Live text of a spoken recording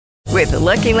With the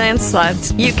Lucky Land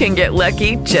Slots, you can get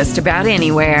lucky just about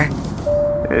anywhere.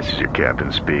 This is your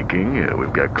captain speaking.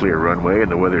 We've got clear runway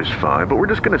and the weather's fine, but we're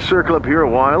just going to circle up here a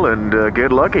while and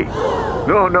get lucky.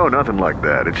 No, nothing like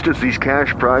that. It's just these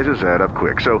cash prizes add up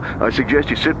quick. So I suggest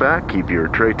you sit back, keep your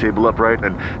tray table upright,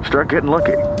 and start getting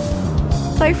lucky.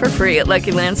 Play for free at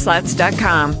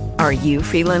LuckyLandSlots.com. Are you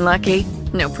feeling lucky?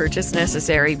 No purchase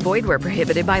necessary. Void where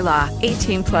prohibited by law.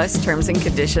 18 plus terms and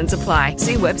conditions apply.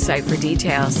 See website for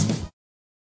details.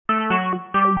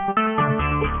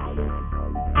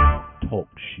 Talk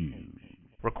shoes.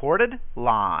 Recorded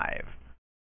live.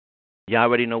 Y'all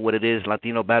already know what it is.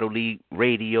 Latino Battle League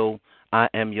Radio. I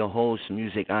am your host,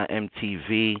 Music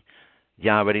IMTV.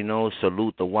 Y'all already know.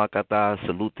 Salute the Wakata.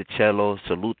 Salute the Cello.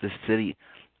 Salute the City.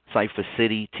 Cypher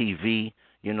City TV.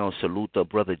 You know, salute the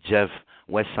brother Jeff,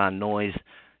 Westside Noise.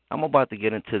 I'm about to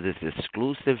get into this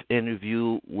exclusive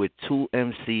interview with two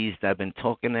MCs that have been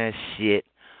talking that shit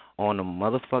on the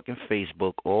motherfucking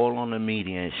Facebook, all on the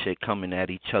media and shit, coming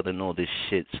at each other and all this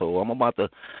shit. So I'm about to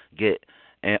get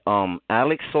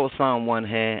Alex Soza on one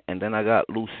hand, and then I got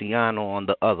Luciano on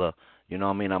the other. You know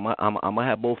what I mean? I'm gonna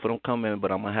have both of them come in,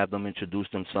 but I'm gonna have them introduce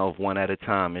themselves one at a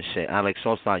time and shit. Alex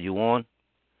Soza, you on?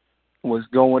 What's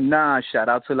going on? Shout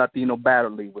out to Latino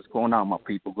Battle League. What's going on, my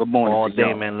people? Good morning. All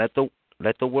day, man.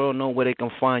 Let the world know where they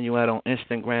can find you at on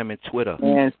Instagram and Twitter.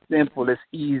 Man, simple. It's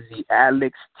easy.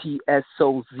 Alex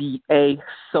T-S-O-Z-A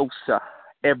Soza.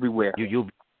 Everywhere.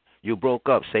 You broke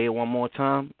up. Say it one more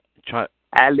time.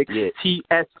 Alex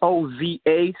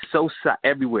T-S-O-Z-A Soza.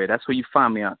 Everywhere. That's where you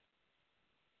find me on.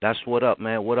 That's what up,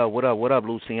 man. What up,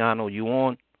 Luciano? You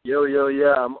on? Yo,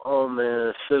 yeah, I'm on,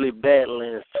 man. Philly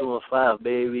Badlands 2 and 5,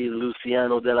 baby.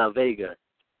 Luciano de la Vega.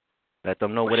 Let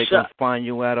them know where they can find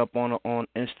you at up on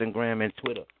Instagram and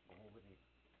Twitter.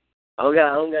 I don't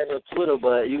got no Twitter,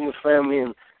 but you can find me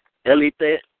in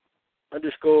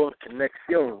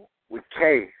Elite_Conexión with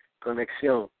K,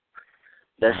 Conexión.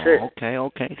 That's it.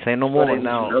 Okay. Say no more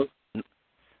now.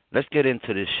 Let's get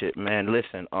into this shit, man.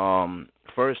 Listen,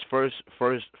 first,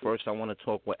 I want to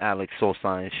talk with Alex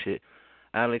Soza and shit.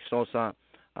 Alex Soza,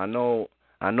 I know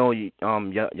you,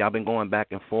 y'all been going back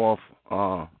and forth,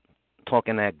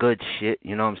 talking that good shit.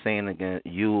 You know what I'm saying? Again,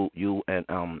 you and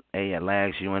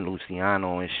Alex, you and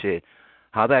Luciano and shit.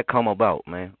 How that come about,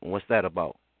 man? What's that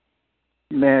about?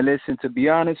 Man, listen. To be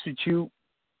honest with you,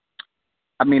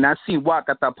 I mean, I see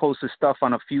Wakata posted stuff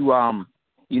on a few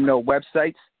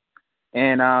websites.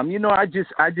 And, I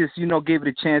just gave it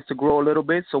a chance to grow a little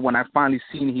bit. So when I finally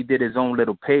seen he did his own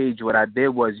little page, what I did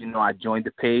was, I joined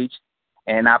the page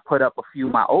and I put up a few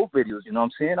of my old videos. You know what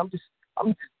I'm saying? I'm just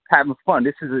having fun.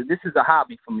 This is a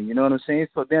hobby for me. You know what I'm saying?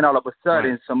 So then all of a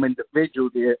sudden, some individual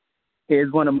there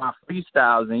hears one of my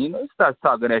freestyles and, he starts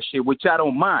talking that shit, which I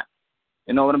don't mind.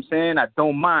 You know what I'm saying? I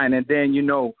don't mind. And then,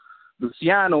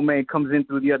 Luciano, man, comes in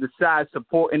through the other side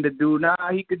supporting the dude. Nah,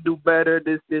 he could do better,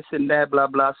 this, and that, blah,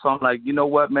 blah. So I'm like, you know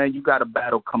what, man, you got a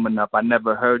battle coming up. I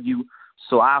never heard you.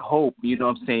 So I hope, you know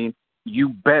what I'm saying, you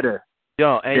better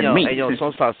than me.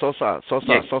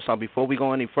 Soza, before we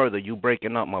go any further, you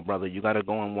breaking up, my brother. You got to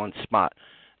go in one spot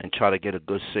and try to get a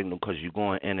good signal because you're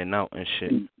going in and out and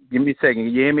shit. Give me a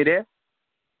second. You hear me there?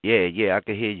 Yeah, I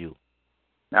can hear you.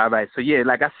 All right, so yeah,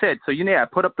 like I said, I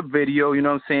put up the video, you know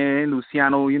what I'm saying?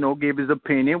 Luciano, gave his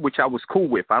opinion, which I was cool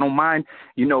with. I don't mind,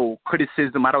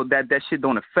 criticism. That shit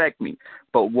don't affect me.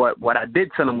 But what I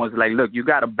did tell him was like, look, you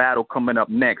got a battle coming up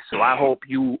next, so I hope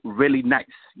you really nice.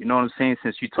 You know what I'm saying?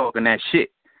 Since you talking that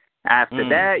shit. After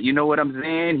that, you know what I'm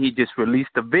saying? He just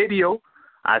released the video.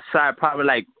 I saw it probably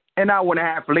like an hour and a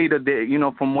half later,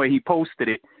 from where he posted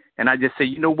it, and I just said,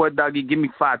 you know what, doggy, give me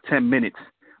 5-10 minutes.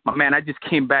 My man, I just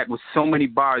came back with so many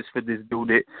bars for this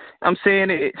dude. I'm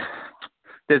saying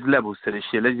there's levels to this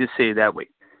shit. Let's just say it that way.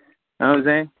 You know what I'm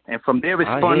saying? And from there, it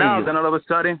spun out. Then all of a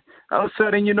sudden, other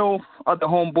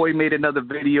homeboy made another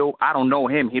video. I don't know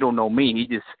him. He don't know me.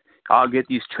 I'll get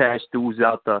these trash dudes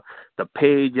out the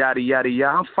page, yada, yada,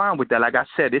 yada. I'm fine with that. Like I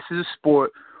said, this is a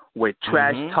sport where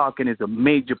trash talking is a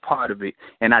major part of it,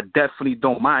 and I definitely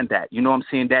don't mind that. You know what I'm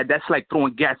saying? That's like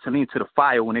throwing gasoline to the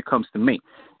fire when it comes to me.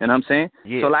 You know what I'm saying?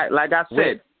 Yeah. So like I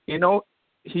said,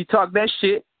 he talked that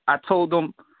shit. I told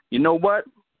him, you know what?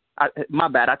 My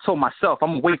bad. I told myself I'm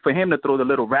going to wait for him to throw the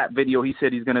little rap video he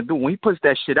said he's going to do. When he puts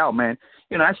that shit out, man,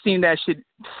 I seen that shit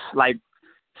like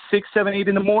 6, 7, 8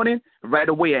 in the morning. Right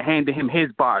away, I handed him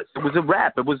his bars. It was a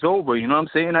rap. It was over. You know what I'm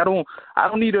saying? I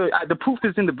don't need the proof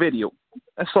is in the video.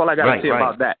 That's all I got to say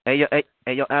about that. Hey,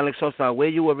 yo, Alex Soza, where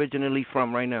you originally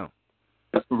from right now?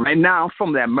 Right now, I'm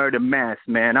from that Murder, Mass,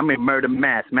 man. I'm in Murder,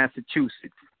 Mass,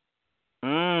 Massachusetts.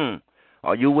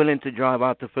 Are you willing to drive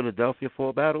out to Philadelphia for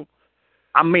a battle?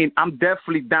 I mean, I'm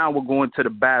definitely down with going to the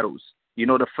battles. You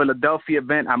know, the Philadelphia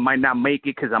event, I might not make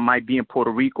it because I might be in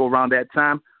Puerto Rico around that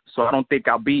time, so I don't think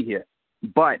I'll be here.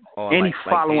 But any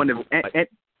following event,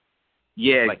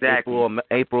 yeah, like exactly.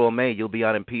 April or May, you'll be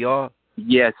out in PR?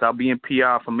 Yes, I'll be in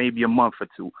PR for maybe a month or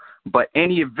two. But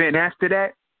any event after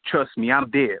that, trust me, I'm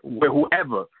there with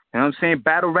whoever. You know what I'm saying?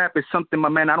 Battle rap is something, my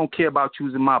man, I don't care about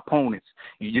choosing my opponents.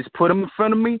 You just put them in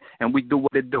front of me, and we do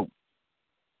what it do.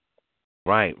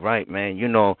 Right, man. You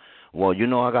know,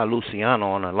 I got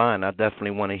Luciano on the line. I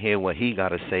definitely want to hear what he got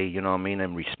to say, you know what I mean,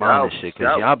 and respond to shit.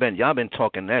 Because y'all been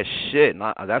talking that shit, and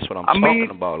that's what I'm talking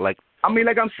about. Like I'm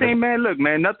saying, man, look,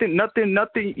 man, nothing,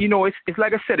 you know, it's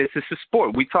like I said, it's a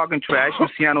sport. We talking trash.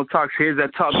 Luciano talks his, I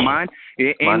talk mine.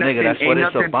 It ain't my nigga, that's what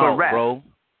it's about, bro.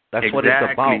 That's exactly. what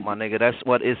it's about, my nigga. That's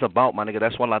what it's about, my nigga.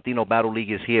 That's what Latino Battle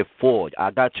League is here for. I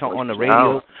got y'all on the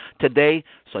radio today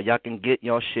so y'all can get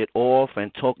y'all shit off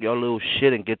and talk your little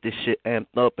shit and get this shit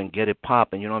amped up and get it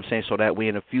popping, you know what I'm saying? So that way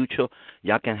in the future,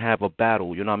 y'all can have a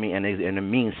battle, you know what I mean? And it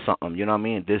means something, you know what I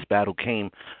mean? This battle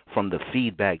came from the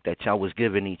feedback that y'all was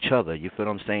giving each other, you feel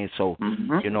what I'm saying? So,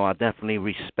 you know, I definitely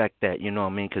respect that, you know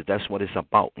what I mean? Because that's what it's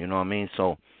about, you know what I mean?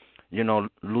 So, you know,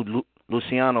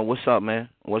 Luciano, what's up, man?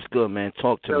 What's good, man?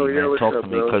 Talk to me, man. Talk to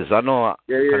me, because I know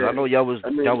y'all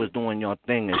was doing your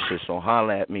thing and shit. So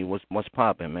holla at me. What's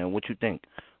popping, man? What you think?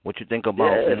 What you think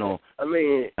about, you know? I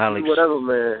mean, Alex? Whatever,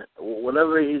 man.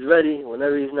 Whenever he's ready,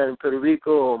 whenever he's not in Puerto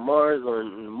Rico or Mars or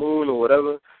in the Moon or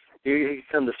whatever, he can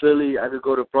come to Philly. I could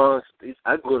go to Bronx.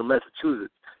 I can go to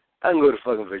Massachusetts. I can go to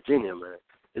fucking Virginia, man.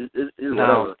 It's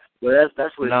whatever. But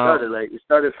that's what it started. Like it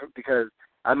started because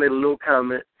I made a little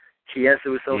comment. She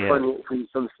answered with so funny,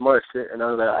 some smart shit, and I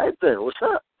was like, all right then, what's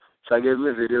up? So I gave him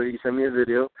a video. He sent me a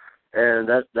video, and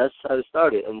that's how it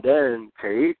started. And then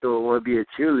Carito want to be a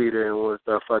cheerleader and want to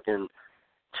start fucking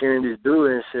cheering this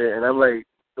dude and shit. And I'm like,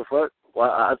 the fuck? Well,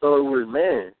 I thought it was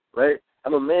man, right?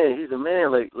 I'm a man. He's a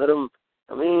man. Like, let him.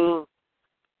 I mean,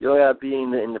 you don't gotta be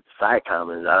in the side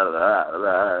comments.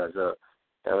 So,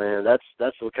 I mean,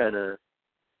 that's what kind of,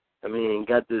 I mean,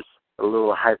 got this a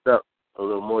little hyped up a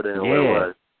little more than what it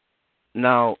was.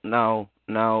 Now,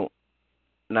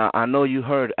 I know you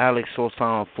heard Alex Soza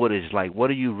on footage. Like, what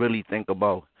do you really think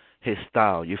about his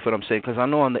style? You feel what I'm saying? Because I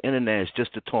know on the internet it's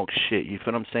just to talk shit. You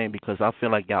feel what I'm saying? Because I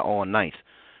feel like y'all all nice.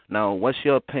 Now, what's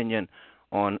your opinion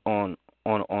on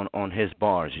his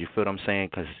bars? You feel what I'm saying?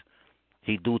 Because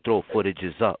he do throw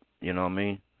footages up. You know what I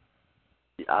mean?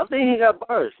 I think he got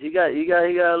bars. He got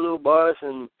a little bars,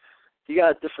 and he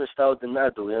got a different style than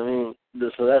I do. I mean,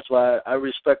 so that's why I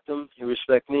respect him. He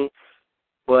respect me.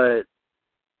 But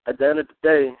at the end of the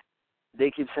day, they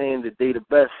keep saying that they the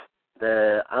best.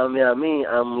 That I'm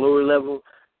lower level.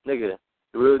 Nigga,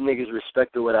 the real niggas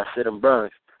respected what I said in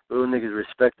Bronx. Real niggas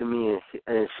respected me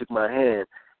and shook my hand.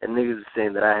 And niggas was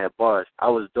saying that I had bars. I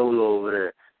was dolo over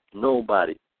there.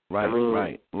 Nobody. Right, I mean,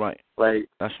 right. Like,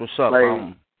 that's what's up.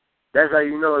 Like, that's how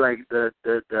you know, like,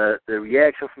 the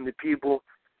reaction from the people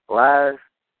live.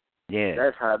 Yeah.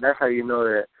 That's how you know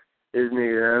that this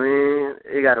nigga, I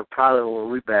mean, he got a problem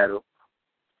when we battle.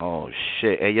 Oh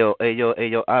shit. Hey yo,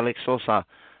 Alex Soza.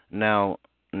 Now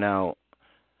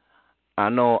I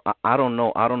don't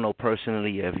know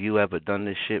personally if you ever done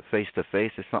this shit face to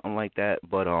face or something like that,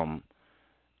 but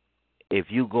if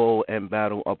you go and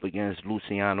battle up against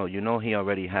Luciano, you know he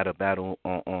already had a battle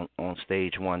on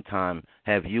stage one time.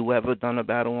 Have you ever done a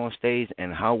battle on stage,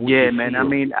 and how would you man.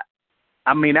 feel?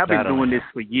 I mean, I've been doing this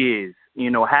for years. You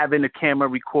know, having the camera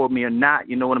record me or not,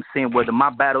 you know what I'm saying, whether my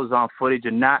battle's on footage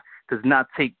or not, does not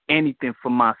take anything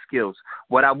from my skills.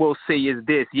 What I will say is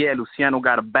this, Luciano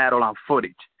got a battle on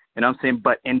footage, you know what I'm saying,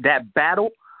 but in that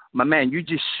battle, my man, you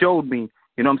just showed me,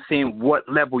 you know what I'm saying, what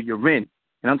level you're in, you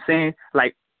know what I'm saying,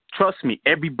 like, trust me,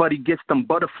 everybody gets them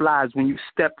butterflies when you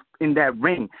step in that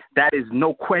ring. That is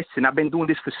no question. I've been doing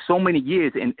this for so many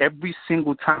years, and every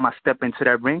single time I step into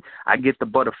that ring, I get the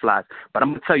butterflies. But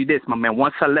I'm going to tell you this, my man,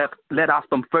 once I let off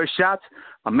them first shots,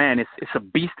 my man, it's a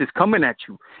beast that's coming at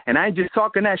you. And I ain't just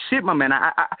talking that shit, my man.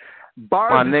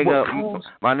 Bars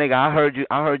my nigga, I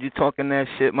heard you talking that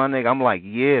shit, my nigga. I'm like,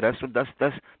 yeah, that's what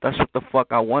the fuck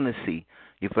I want to see.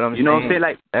 You feel what I'm saying? You know what I'm saying?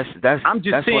 Like, that's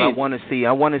what I want to see.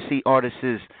 I want to see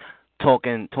artists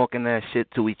talking that shit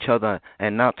to each other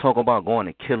and not talk about going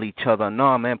to kill each other.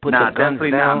 No, man, put the guns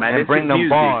down and bring them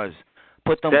bars.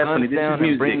 Put them guns down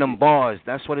and bring them bars.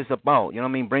 That's what it's about. You know what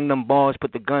I mean? Bring them bars,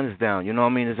 put the guns down. You know what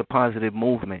I mean? It's a positive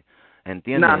movement. And at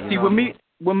the end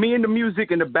with me in the music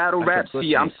and the battle rap,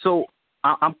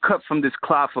 I'm cut from this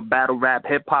cloth for battle rap,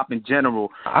 hip hop in general.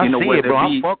 I see it, bro.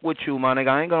 I fuck with you, my nigga.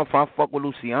 I ain't gonna fuck with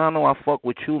Luciano. I fuck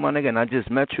with you, my nigga, and I just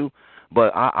met you.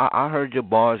 But I heard your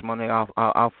bars, my nigga.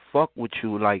 I fuck with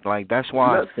you. Like that's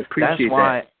why. Appreciate that's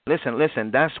why. that.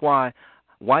 Listen. That's why.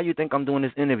 Why you think I'm doing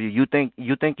this interview? You think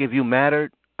if you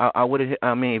mattered, I would have.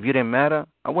 I mean, if you didn't matter,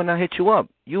 I would not hit you up.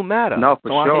 You matter. No, for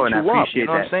so sure, I hit and you I up. appreciate You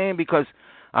know what I'm saying? Because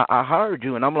I heard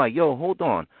you, and I'm like, yo, hold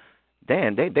on.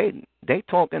 Damn, they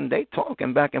talking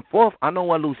back and forth. I know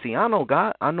what Luciano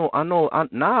got. Now I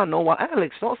know what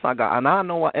Alex Soza got. And I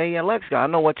know what ALX got. I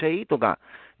know what Cheito got.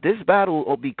 This battle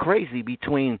will be crazy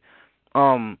between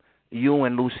you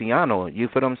and Luciano. You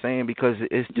feel what I'm saying? Because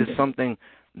it's just something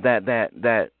that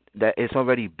it's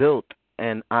already built.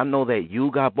 And I know that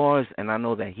you got bars, and I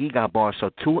know that he got bars.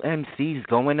 So two MCs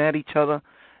going at each other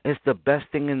is the best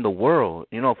thing in the world.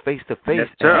 You know, face to face.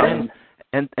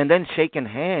 And then shaking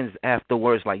hands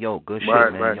afterwards, like, yo, good shit,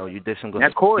 man. Right. Yo, you did some good.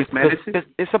 Of course, man.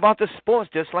 It's about the sports,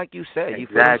 just like you said. You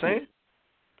feel what I'm saying?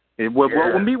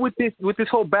 What me with this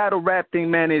whole battle rap thing,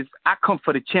 man, is I come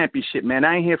for the championship, man.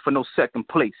 I ain't here for no second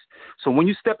place. So when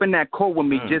you step in that court with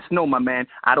me, just know, my man,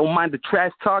 I don't mind the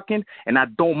trash talking, and I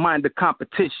don't mind the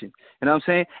competition. You know what I'm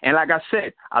saying? And like I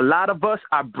said, a lot of us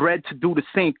are bred to do the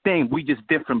same thing. We just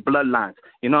different bloodlines.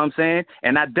 You know what I'm saying?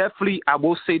 And I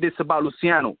will say this about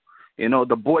Luciano. You know,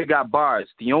 the boy got bars.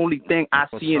 The only thing I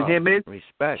see in him is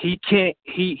respect.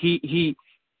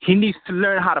 He needs to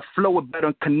learn how to flow it better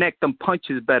and connect them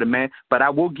punches better, man. But I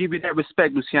will give you that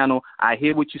respect, Luciano. I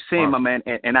hear what you're saying, my man,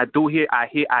 and I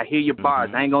hear your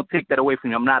bars. I ain't gonna take that away from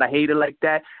you. I'm not a hater like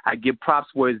that. I give props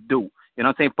where it's due. You know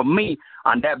what I'm saying? For me,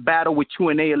 on that battle with you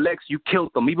and ALX, you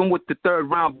killed them. Even with the third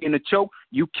round being a choke,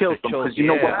 you killed them. Because you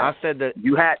know what? I said the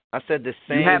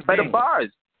same. You had better thing. bars.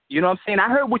 You know what I'm saying? I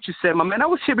heard what you said, my man. I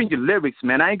was hearing your lyrics,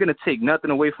 man. I ain't going to take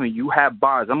nothing away from you. You have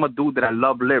bars. I'm a dude that I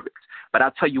love lyrics. But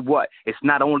I'll tell you what, it's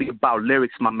not only about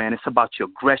lyrics, my man. It's about your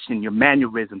aggression, your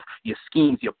mannerisms, your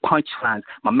schemes, your punchlines.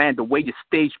 My man, the way your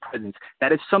stage presence,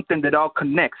 that is something that all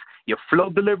connects. Your flow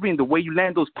delivery and the way you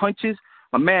land those punches,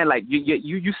 my man, like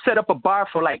you set up a bar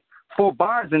for like 4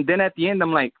 bars, and then at the end,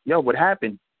 I'm like, yo, what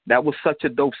happened? That was such a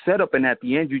dope setup, and at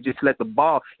the end, you just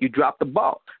you dropped the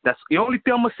ball. That's the only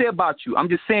thing I'm going to say about you. I'm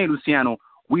just saying, Luciano,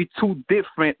 we two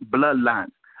different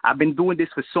bloodlines. I've been doing this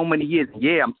for so many years.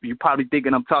 Yeah, you're probably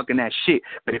thinking I'm talking that shit,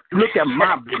 but if you look at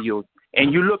my videos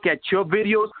and you look at your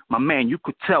videos, my man, you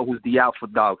could tell who's the alpha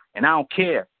dog, and I don't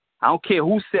care. I don't care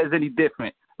who says any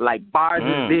different. Like, bars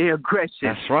is their aggression.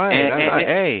 That's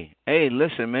right. Hey,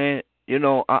 listen, man,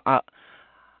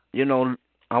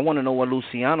 I want to know what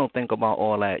Luciano think about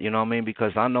all that, you know what I mean?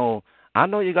 Because I know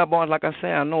you got bars. Like I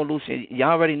said, I know Luciano.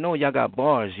 Y'all already know y'all got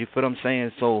bars. You feel what I'm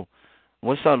saying? So,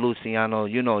 what's up, Luciano?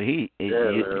 You know,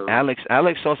 Alex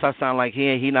Soza sound like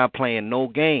he not playing no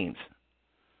games.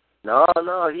 No,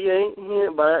 he ain't,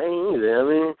 but I ain't either. I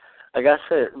mean, like I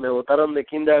said, me botaron de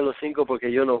Kinder a los 5 porque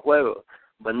yo no juego.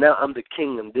 But now I'm the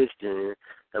king of this thing.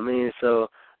 I mean, so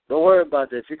don't worry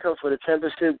about that. If you come for the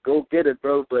championship, go get it,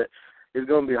 bro. But it's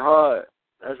going to be hard.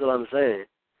 That's what I'm saying.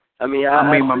 I mean,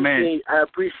 I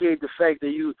appreciate the fact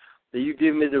that you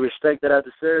give me the respect that I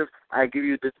deserve. I give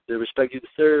you the respect you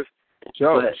deserve.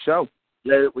 Sure.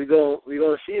 We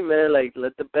gonna see, man. Like,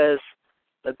 let the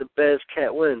best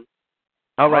cat win.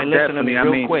 All right, listen to me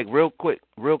real quick.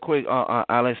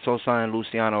 Alex Soza and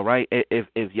Luciano, right?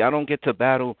 If y'all don't get to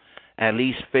battle, at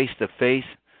least face to face,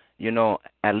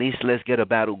 at least let's get a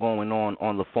battle going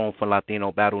on the phone for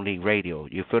Latino Battle League Radio.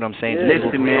 You feel what I'm saying? Yeah.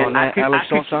 Listen, man,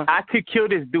 I could kill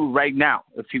this dude right now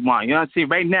if you want. You know what I'm saying?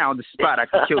 Right now, on the spot, I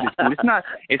could kill this dude.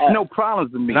 It's no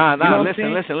problems with me. Nah.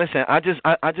 Listen.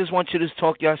 I just want you to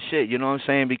talk your shit. You know what I'm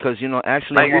saying? Because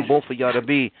actually, I want both of y'all to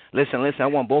be. Listen. I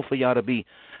want both of y'all to be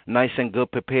nice and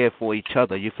good prepared for each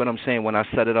other. You feel what I'm saying? When I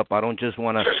set it up, I don't just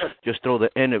want to just throw the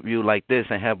interview like this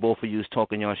and have both of you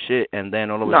talking your shit, and then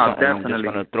all of a sudden I'm just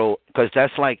going to throw, because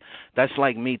that's like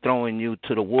me throwing you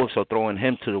to the wolves or throwing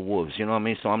him to the wolves. You know what I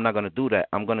mean? So I'm not going to do that.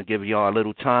 I'm going to give y'all a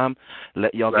little time,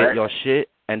 let y'all get your shit,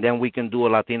 and then we can do a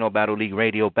Latino Battle League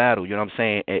radio battle. You know what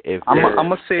I'm saying? I'm going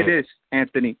to say this,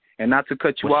 Anthony, and not to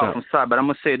cut you off, I'm sorry, but I'm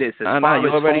going to say this. You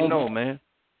already know, man.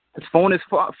 His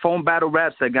phone battle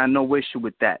raps, I got no issue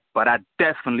with that. But I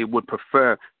definitely would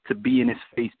prefer to be in his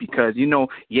face because, he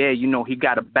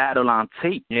got a battle on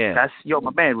tape. Yeah. That's,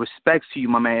 my man, respects to you,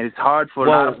 my man. It's hard for a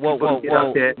lot of people to get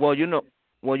out there.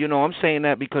 I'm saying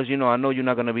that because, I know you're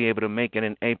not going to be able to make it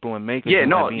in April and make it. Yeah,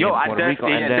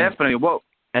 definitely. Well,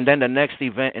 and then the next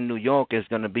event in New York is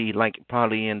going to be like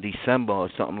probably in December or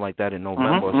something like that, in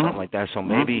November or something like that. So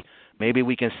maybe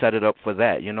we can set it up for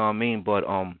that. You know what I mean?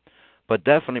 But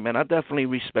definitely, man, I definitely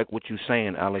respect what you're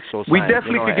saying, Alex Soza. We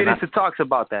definitely could get into talks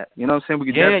about that. You know what I'm saying? We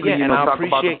could definitely talk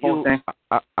about the whole thing.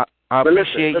 I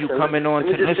appreciate you coming on to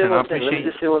listen. I appreciate Let me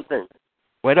just say one thing.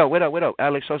 Wait up.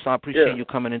 Alex Sosa, I appreciate you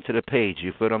coming into the page.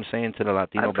 You feel what I'm saying? To the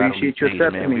Latino Battle League page,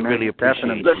 man. We really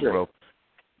appreciate you, bro.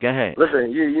 Go ahead.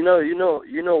 Listen, you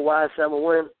know why Sam will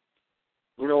win?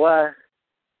 You know why?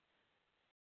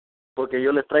 Porque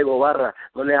yo les traigo barra,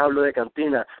 no les hablo de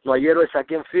cantina. No hay héroes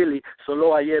aquí en Philly,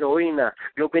 solo hay heroína.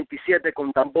 Yo 27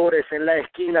 con tambores en la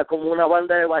esquina, como una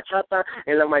banda de bachata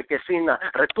en la marquesina.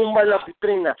 Retumba en la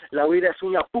vitrina, la vida es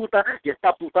una puta y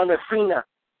esta puta no es fina.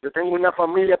 Yo tengo una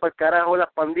familia para el carajo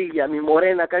las pandillas. Mi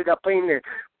morena carga peines,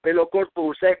 pelo corto,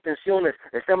 usa extensiones.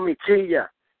 Esa es mi chilla.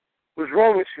 What's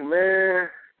wrong with you, man?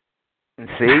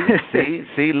 See,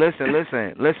 listen.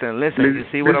 You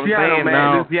see what Luciano, I'm saying?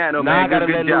 Man, Luciano, now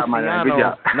man. I Good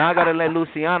job. Now I gotta let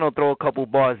Luciano throw a couple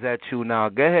bars at you now.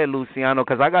 Go ahead, Luciano,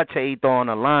 because I got Cheito on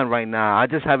the line right now. I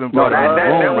just haven't brought him in the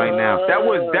room right now. That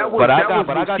was But I got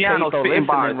Luciano Cheito spitting listening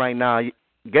bars. right now.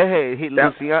 Go ahead,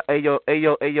 Luciano.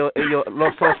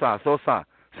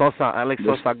 Sosa, Alex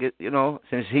Sosa.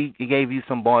 Since he gave you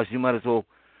some bars, you might as well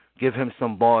give him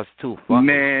some bars too.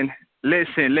 Man.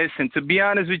 Listen. To be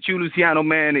honest with you, Luciano,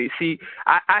 man, see,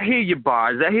 I hear your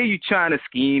bars. I hear you trying to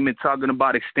scheme and talking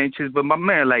about extensions, but my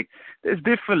man, like, there's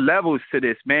different levels to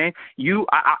this, man.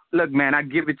 Look, man, I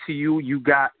give it to you. You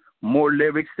got more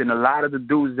lyrics than a lot of the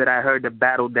dudes that I heard that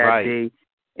battled that day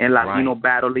in Latino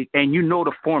Battle League, and you know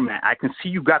the format. I can see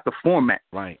you got the format.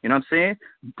 Right. You know what I'm saying?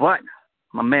 But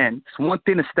my man, it's one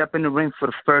thing to step in the ring for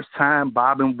the first time,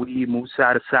 bob and weave, move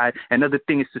side to side. Another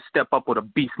thing is to step up with a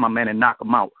beast, my man, and knock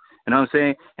him out. You know what I'm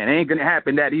saying? And it ain't going to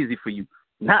happen that easy for you.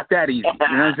 Not that easy. You know what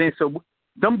I'm saying? So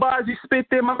them bars you spit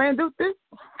there, my man, dude,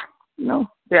 yeah,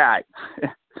 right.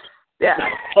 Yeah.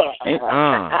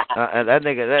 That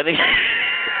nigga.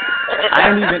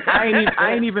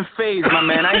 I ain't even phased, my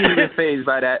man. I ain't even phased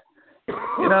by that. You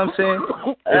know what I'm saying?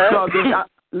 It's all good.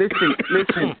 Listen,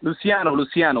 Luciano.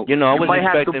 You know, I was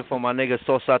expecting for my nigga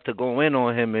Sosa to go in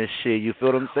on him and shit. You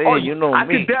feel what I'm saying? Oh, you know I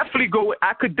me. I could definitely go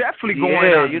in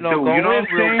on on you him, know, too. go You know in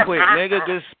real quick, nigga.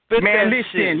 Just spit man, that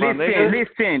shit,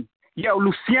 listen. Yo,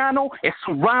 Luciano es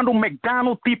un random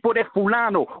McDonald tipo de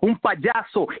fulano, un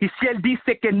payaso. Y si él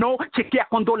dice que no, chequea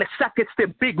cuando le saque este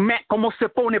Big Mac como se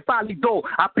pone pálido.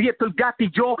 Aprieto el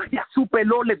gatillo y a su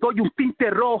pelo le doy un tinte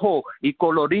rojo. Y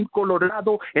colorín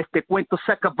colorado, este cuento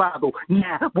se ha acabado.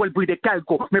 Vuelvo y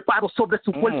recalco, me paro sobre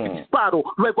su cuerpo y disparo.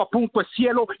 Luego apunto al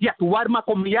cielo y a tu arma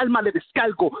con mi alma le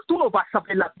descargo. Tú no vas a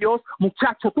ver a Dios,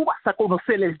 muchacho, tú vas a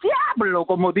conocer el diablo,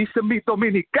 como dicen mis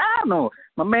dominicanos.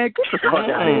 My man, get the fuck out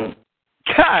of here.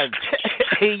 God,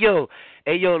 hey yo,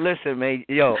 listen, man,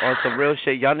 on some real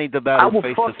shit, y'all need to battle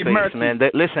face to face, man.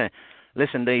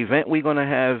 Listen, the event we're gonna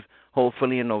have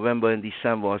hopefully in November and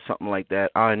December or something like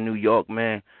that out in New York,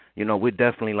 man. You know, we'd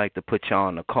definitely like to put y'all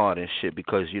on the card and shit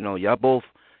because you know y'all both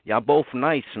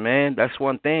nice, man. That's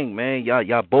one thing, man.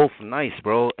 Y'all both nice,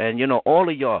 bro. And you know, all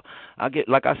of y'all, I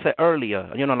said it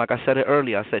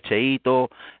earlier. I said Cheito,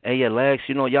 ALX,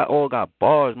 you know, y'all all got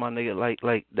bars, my nigga.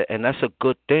 Like, and that's a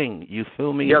good thing. You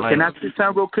feel me? Yo, can I sit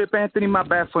down real quick, Anthony? My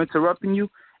bad for interrupting you.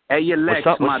 ALX,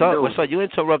 what's up? You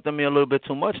interrupting me a little bit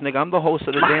too much, nigga. I'm the host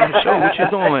of the damn show. What you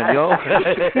doing, yo?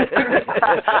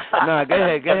 Nah, go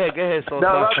ahead, Sosa.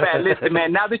 No, my bad. Listen,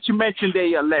 man, now that you mentioned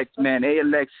ALX, man,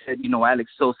 ALX said, you know, Alex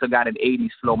Sosa got an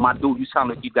 80s flow. My dude, you sound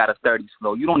like you got a 30s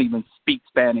flow. You don't even speak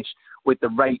Spanish with the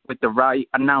right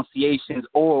enunciations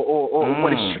or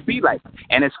what it should be like.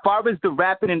 And as far as the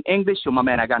rapping in English, yo, my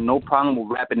man, I got no problem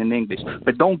with rapping in English.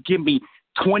 But don't give me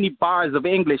 20 bars of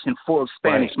English and 4 of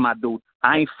Spanish, my dude.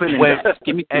 I ain't feeling that.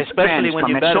 Give me some Spanish,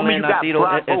 when my man. Show me you got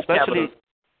broad vocabulary.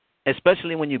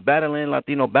 Especially when you battling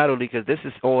Latino Battle League, because this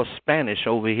is all Spanish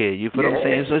over here. You feel what I'm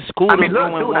saying? So it's cool to throw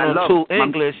in one or two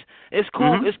English. It's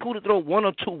cool. It's cool to throw one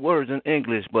or two words in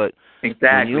English, but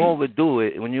when you overdo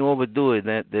it,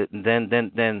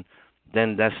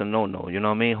 then that's a no. You know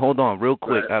what I mean? Hold on, real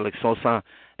quick, Alex Sosa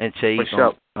and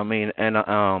Cheito. I mean,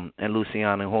 and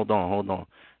Luciano. Hold on.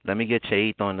 Let me get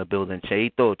Cheito in the building.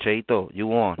 Cheito,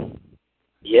 you on?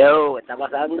 Yo, está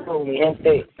pasando, mi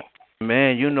gente.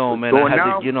 Man, you know, man,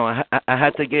 I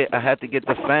had to get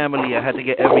the family, I had to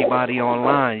get everybody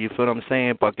online. You feel what I'm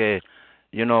saying? Para que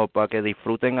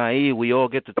disfruten ahí. We all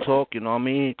get to talk. You know what I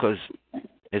mean? Because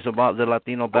it's about the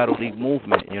Latino Battle League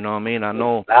movement. You know what I mean? I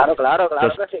know. Claro que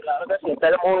sí. Está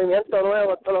el movimiento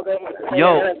nuevo, todo lo que es.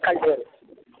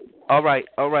 All right,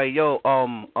 yo,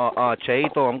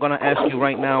 Cheito, I'm gonna ask you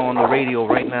right now on the radio,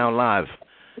 right now live.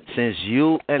 Since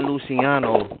you and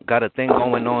Luciano got a thing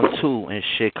going on too and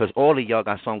shit, because all of y'all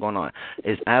got something going on.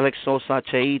 Is Alex Sosa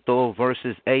Cheito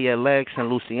versus ALX and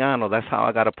Luciano. That's how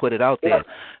I got to put it out there.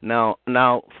 Now,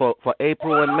 for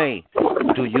April and May,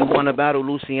 do you want to battle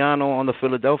Luciano on the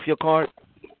Philadelphia card?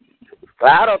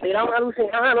 Claro, tiramos a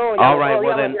Luciano. All right,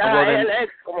 well then.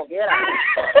 Como quiera.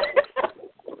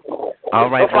 All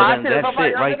right, well then that's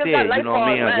it right there. You know what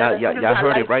I mean? Y'all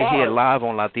heard it right here live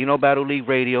on Latino Battle League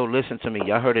Radio. Listen to me.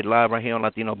 Y'all heard it live right here on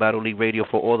Latino Battle League Radio.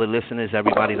 For all the listeners,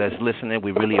 everybody that's listening,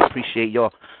 we really appreciate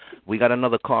y'all. We got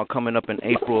another card coming up in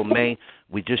April or May.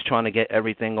 We're just trying to get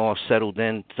everything all settled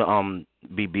in to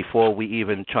before we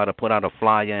even try to put out a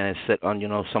flyer and set on,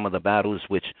 some of the battles,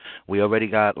 which we already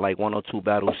got like 1 or 2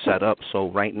 battles set up. So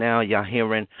right now y'all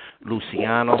hearing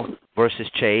Luciano versus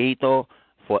Cheito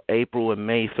for April and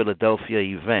May Philadelphia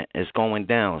event. It's going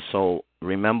down. So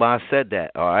remember I said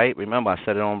that, all right? Remember I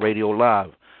said it on Radio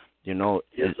Live.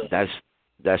 That's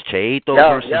Cheito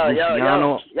versus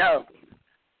Luciano.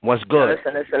 What's good?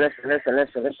 Listen.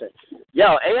 Yo,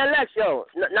 ALX,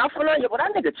 not for nothing, but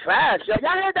that nigga trash. Yo,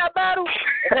 y'all heard that battle?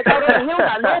 That nigga already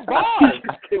got no bars.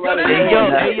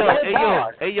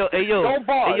 Hey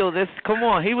yo, this, come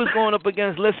on. He was going up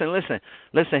against, listen.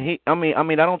 I mean,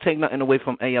 I don't take nothing away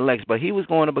from ALX, but he was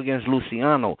going up against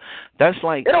Luciano. That's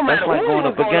like going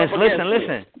up against,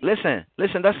 listen,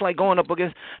 that's like going up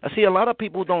against, I see a lot of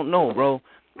people don't know, bro.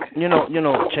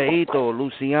 Cheito,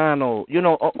 Luciano,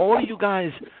 all of you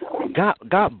guys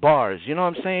got bars. You know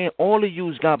what I'm saying? All of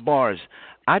you's got bars.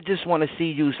 I just want to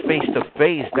see you face to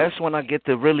face. That's when I get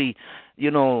to really,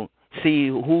 see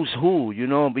who's who,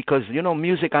 because,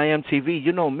 Music IMTV,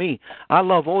 you know me. I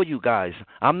love all you guys.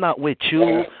 I'm not with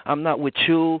you. I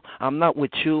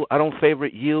don't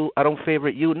favorite you.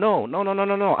 No.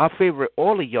 I favorite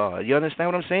all of y'all. You understand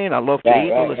what I'm saying? I love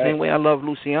Cheito the same way I love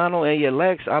Luciano,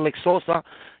 ALX, Alex Soza,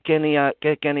 Kenny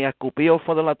Acupio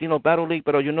for the Latino Battle League.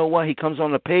 But you know what? He comes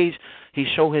on the page. He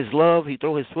show his love. He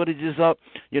throw his footages up.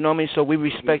 You know what I mean? So we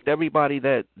respect everybody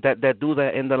that do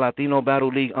that in the Latino Battle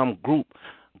League group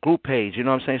page, you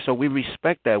know what I'm saying? So we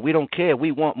respect that. We don't care.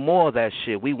 We want more of that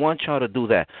shit. We want y'all to do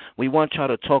that. We want y'all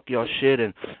to talk your shit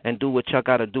and do what y'all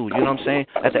got to do. You know what I'm saying?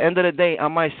 At the end of the day, I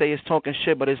might say it's talking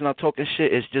shit, but it's not talking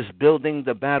shit. It's just building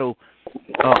the battle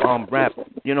rap,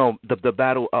 the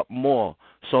battle up more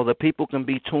so the people can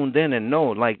be tuned in and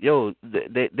know, like, yo,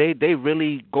 they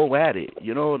really go at it,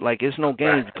 like it's no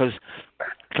game because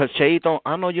Cheito,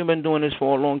 I know you've been doing this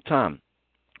for a long time.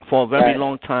 For a very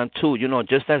long time, too,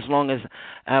 just as long as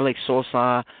Alex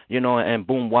Sosa, and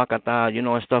Boom Wakata,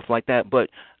 and stuff like that.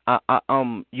 But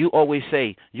you always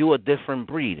say you a different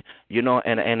breed, and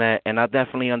I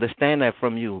definitely understand that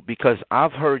from you because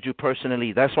I've heard you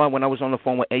personally. That's why when I was on the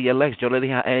phone with ALX, yo le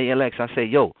dije a ALX, I say,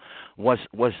 yo, was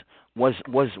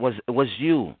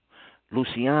you,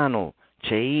 Luciano,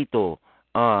 Cheito,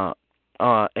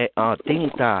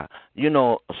 Tinta,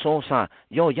 Sosa,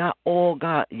 y'all all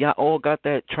got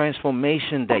that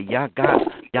transformation that y'all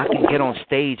can get on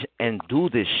stage and do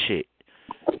this shit.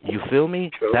 You feel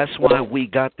me? True. That's why we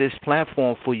got this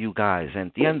platform for you guys.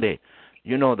 Entiende?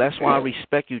 That's why I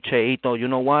respect you, Cheito. You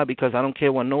know why? Because I don't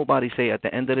care what nobody say. At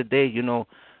the end of the day,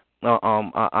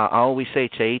 I always say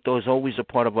Cheito is always a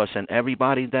part of us, and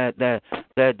everybody that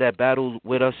battled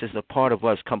with us is a part of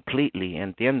us completely.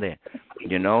 Entiende?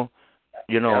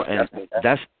 And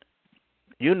that's,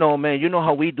 man,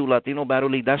 how we do Latino Battle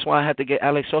League. That's why I had to get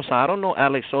Alex Sosa. I don't know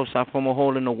Alex Sosa from a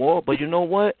hole in the wall, but you know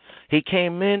what? He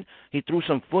came in, he threw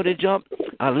some footage up.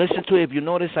 I listened to it. If you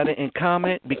notice, I didn't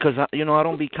comment because, I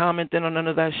don't be commenting on none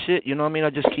of that shit. You know what I mean? I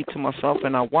just keep to myself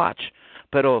and I watch.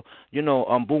 Pero,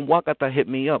 Boom Wakata hit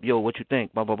me up. Yo, what you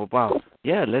think? Blah, blah, blah, blah.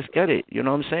 Yeah, let's get it. You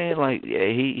know what I'm saying? Like, yeah,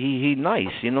 he nice,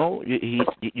 You see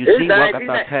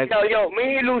Wakata tag. Yo,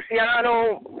 me,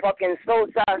 Luciano, fucking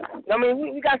Sosa. I mean,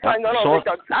 we got something going on.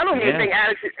 I don't even think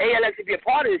ALX should be a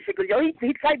part of this shit because,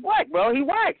 he type whack, bro. He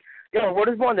whack. Yo, what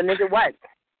is wrong? The nigga whack.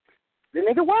 Yo,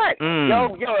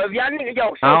 if y'all nigga,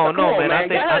 Sosa, I don't know, man. I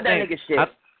think that nigga shit.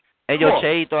 Hey, yo,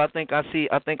 Cheito, I think I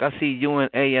see you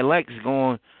and ALX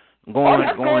going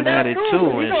at it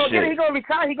too and shit. He gonna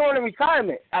retire. He going in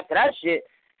retirement after that shit.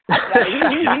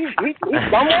 He's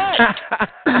somewhere.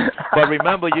 But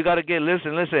remember, you gotta get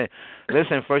listen.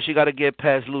 First, you gotta get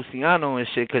past Luciano and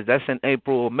shit, cause that's in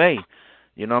April or May.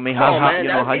 You know what I mean?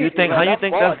 How you think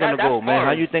that's gonna go, man?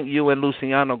 How you think you and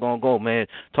Luciano gonna go, man?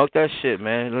 Talk that shit,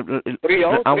 man.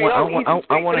 I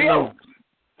want to know.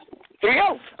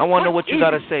 3-0. I want to know what you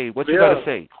gotta say. What you gotta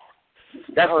say?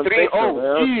 That's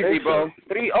 3-0 easy, bro.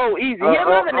 3-0 easy. I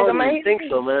don't think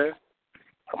so, man.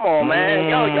 Come on, man.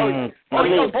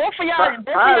 Yo, both of y'all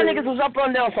niggas was up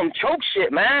on there on some choke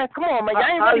shit, man. Come on, man.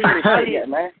 Y'all ain't ready for this shit,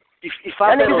 man.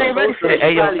 Y'all niggas ain't ready for this shit.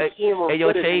 Hey,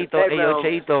 yo,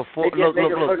 Cheito.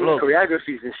 Look.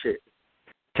 Choreographies and shit.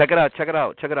 Check it out.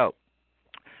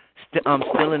 I'm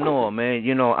still in awe, man.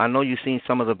 I know you've seen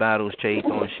some of the battles,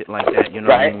 Cheito, and shit like that. You know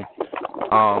what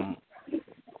I mean?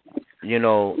 you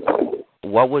know,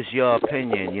 what was your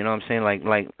opinion? You know what I'm saying?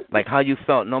 Like how you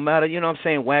felt, no matter, you know what I'm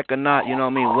saying, whack or not, you know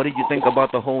what I mean? What did you think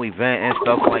about the whole event and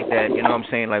stuff like that? You know what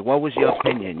I'm saying? Like, what was your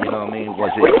opinion? You know what I mean?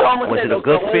 Was it a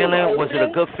good feeling? Was it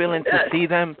a good feeling to see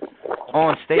them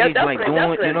on stage, like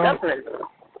doing, you know?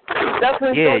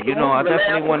 Definitely. Yeah, you know, I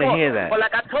definitely want to hear that. But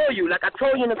like I told you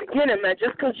in the beginning, man,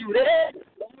 just because you there,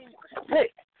 don't mean you can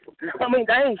spit. I mean,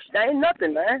 that ain't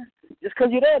nothing, man. Just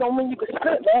because you're there don't mean you can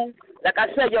spit, man. Like I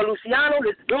said, yo, Luciano,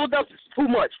 this build-up is too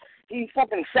much. He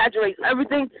fucking exaggerates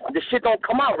everything. The shit don't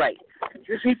come out right.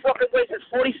 Just he fucking wastes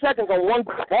 40 seconds on one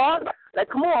bar. Like,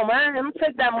 come on, man. It don't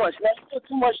take that much, man. You put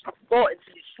too much thought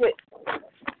into your shit.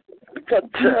 You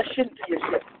put too much shit into your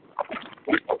shit.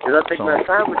 Because I take my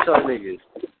time with y'all niggas.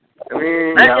 I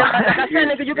mean, like I said,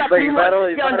 nigga, you got too much.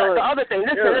 The other thing,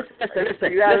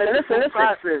 listen. You gotta let the food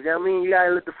process. I mean, you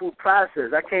gotta let the food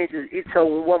process. I can't just eat so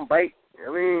with one bite. I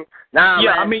mean, yeah,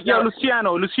 man. I mean, yo,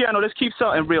 Luciano, let's keep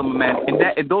something real, my man.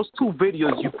 And those two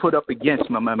videos you put up against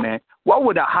me, my man, what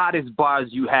were the hottest bars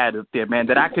you had up there, man,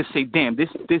 that I could say, damn, this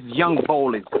young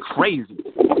bowl is crazy.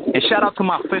 And shout out to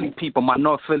my Philly people, my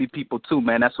North Philly people too,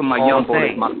 man. That's what my young bowl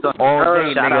is, my son. All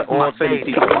day, shout nigga, out to my Philly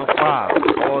people.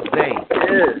 All day.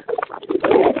 Yeah.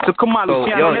 So come on,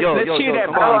 Luciano, let's hear that,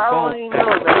 bro. I don't even know,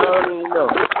 man. I don't even know.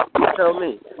 You tell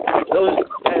me. Those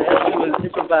was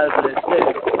improvised for that shit.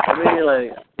 I mean,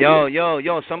 like.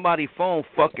 Yo, somebody phone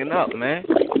fucking up, man.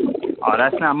 Oh,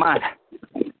 that's not mine.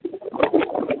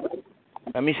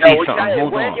 Let me see something.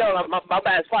 Hold on. Yo, my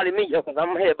bad. It's probably me, yo, because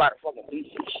I'm here about the fucking police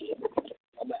and shit.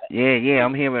 My bad. Yeah,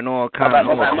 I'm hearing all kinds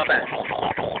of. My bad.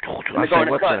 I said,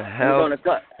 what the hell?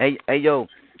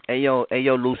 Hey,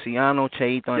 yo, Luciano,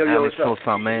 Cheito, and Alex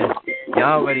Soza, man.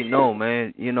 Y'all already know,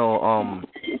 man. You know,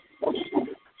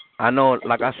 I know,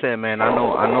 like I said, man, I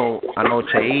know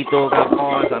Cheito got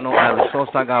bars. I know Alex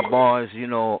Soza got bars. You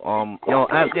know,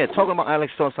 talking about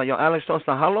Alex Soza. Yo, Alex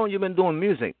Soza, how long you been doing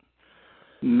music?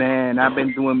 Man, I've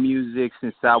been doing music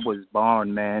since I was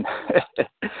born, man.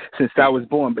 Since I was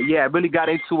born. But, yeah, I really got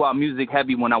into music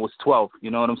heavy when I was 12.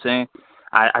 You know what I'm saying?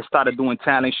 I started doing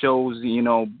talent shows. You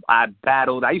know, I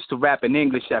battled. I used to rap in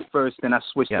English at first, then I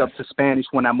switched up to Spanish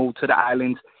when I moved to the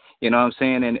islands. You know what I'm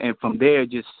saying? And from there,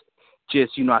 just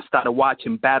you know, I started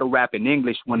watching battle rap in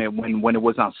English when it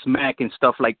was on Smack and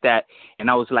stuff like that. And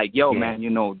I was like, yo, man, you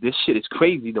know, this shit is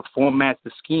crazy. The formats,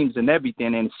 the schemes and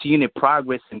everything, and seeing it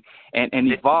progress and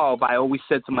evolve. I always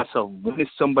said to myself, when is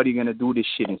somebody going to do this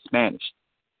shit in Spanish?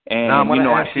 And, you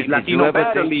know, I see Latino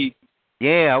Battle League.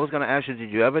 Yeah, I was going to ask you,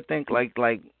 did you ever think like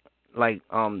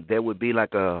there would be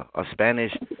like a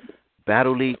Spanish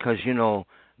battle league? Because, you know,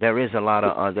 there is a lot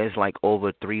of, there's like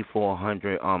over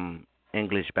 300-400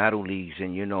 English battle leagues,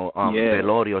 and you know,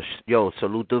 Velorio,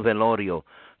 salute to Velorio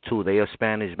too. They are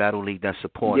Spanish battle league that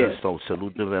support us, so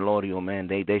salute to Velorio, man.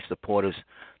 They support us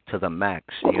to the max,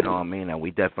 you know what I mean, and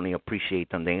we definitely appreciate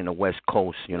them. They in the West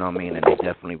Coast, you know what I mean, and they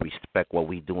definitely respect what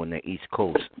we do in the East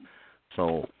Coast.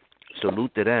 So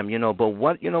salute to them, you know. But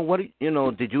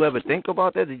did you ever think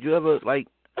about that? Did you ever, like,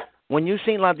 when you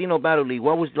seen Latino Battle League,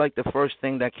 what was like the first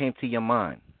thing that came to your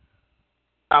mind?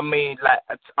 I mean,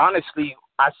 like, honestly,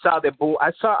 I saw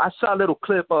a little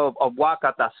clip of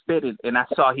Wakata spitting, and I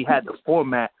saw he had the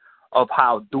format of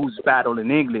how dudes battle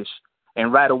in English.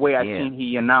 And right away I seen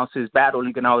he announced his battle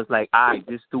league, and I was like,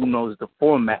 this dude knows the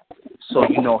format. So,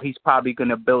 you know, he's probably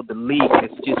going to build the league.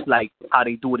 It's just like how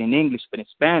they do it in English, but in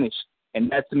Spanish. And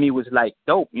that to me was like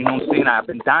dope. You know what I'm saying? I've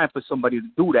been dying for somebody to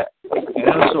do that. And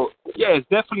also, yeah, it's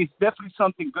definitely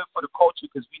something good for the culture,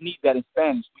 because we need that in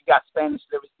Spanish. We got Spanish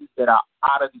lyricists that are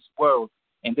out of this world,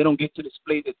 and they don't get to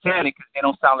display their talent because they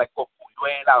don't sound like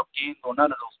Copuyuela or Gendo,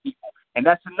 none of those people. And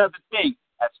that's another thing.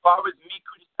 As far as me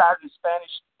criticizing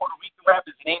Spanish Puerto Rican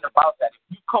rappers, it ain't about that.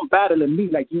 If you come battling me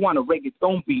like you want a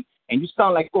reggaeton beat and you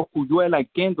sound like Copuyuela, like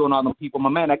Gendo and all them people, my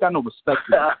man, I got no respect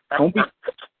for you.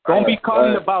 Don't be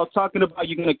talking about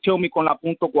you're going to kill me con la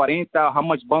punto 40, how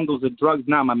much bundles of drugs.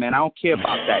 Nah, my man, I don't care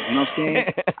about that. You know what I'm saying?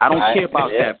 I don't care about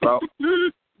that, bro. You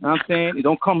know what I'm saying? You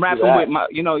don't come rapping with my,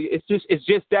 you know, it's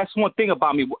just that's one thing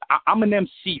about me. I'm an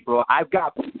MC, bro. I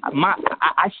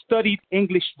studied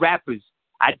English rappers.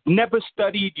 I never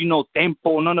studied, you know,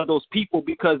 tempo, none of those people,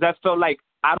 because that felt like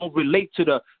I don't relate to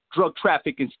the drug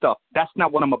traffic and stuff. That's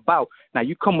not what I'm about. Now,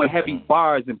 you come with heavy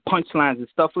bars and punchlines and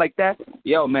stuff like that.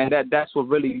 Yo, man, that's what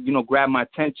really, you know, grabbed my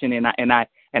attention, and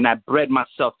I bred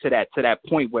myself to that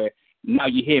point where now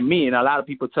you hear me, and a lot of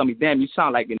people tell me, damn, you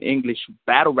sound like an English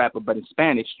battle rapper, but in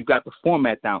Spanish, you got the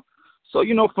format down. So,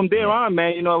 you know, from there on,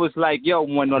 man, you know, it was like, yo,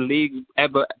 when a league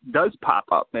ever does pop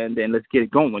up, man, then let's get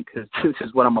it going, because this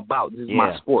is what I'm about. This is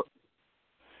my sport.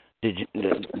 Did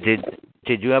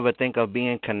you ever think of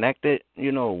being connected,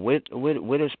 with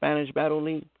a Spanish Battle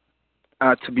League?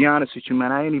 To be honest with you,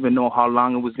 man, I didn't even know how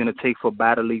long it was going to take for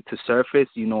Battle League to surface,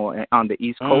 on the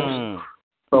East Coast.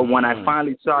 But when I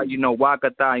finally saw,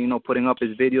 Wakata, putting up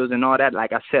his videos and all that,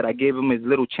 like I said, I gave him his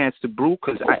little chance to brew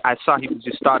because I saw he was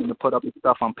just starting to put up his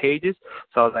stuff on pages.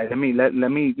 So I was like, let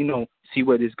me, see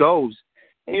where this goes.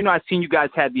 And, I seen you guys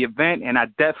had the event, and I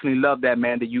definitely love that,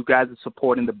 man, that you guys are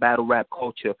supporting the battle rap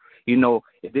culture.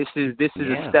 This is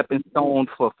a stepping stone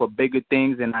for bigger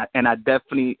things, and I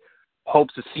definitely hope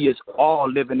to see us all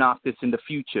living off this in the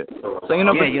future. So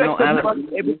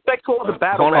respect to all the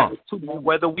battle rappers too,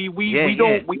 whether we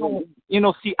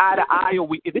don't see eye to eye or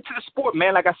this is a sport,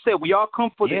 man. Like I said, we all come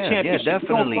for the championship. Yeah,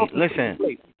 definitely.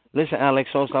 Listen,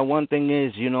 Alex Sosa. One thing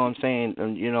is, I'm saying,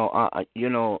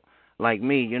 like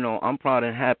me, I'm proud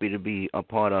and happy to be a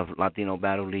part of Latino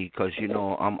Battle League because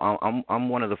I'm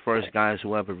one of the first guys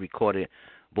who ever recorded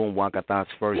Boom Wakata's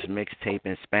first mixtape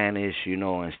in Spanish,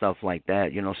 and stuff like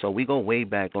that, so we go way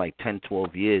back, like 10,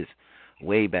 12 years,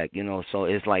 way back, so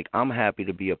it's like I'm happy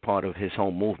to be a part of his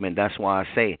whole movement. That's why I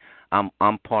say I'm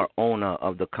part owner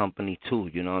of the company too,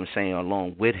 what I'm saying,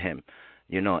 along with him,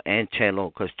 and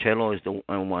Chelo, because Chelo is the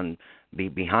one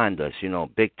behind us,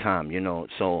 big time,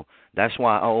 so that's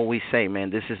why I always say, man,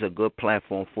 this is a good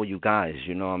platform for you guys,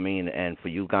 and for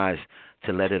you guys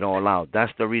to let it all out.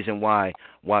 That's the reason why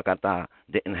Wakata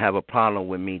didn't have a problem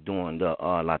with me doing the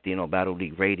Latino Battle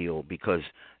League radio because,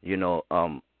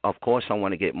 of course I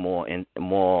want to get more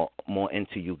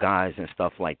into you guys and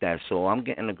stuff like that. So I'm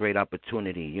getting a great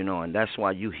opportunity, and that's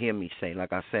why you hear me say,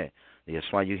 like I said, that's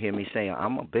why you hear me say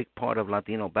I'm a big part of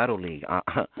Latino Battle League.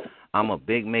 I'm a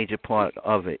big major part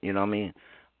of it, you know what I mean?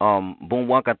 Boom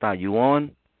Wakata, you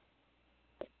on?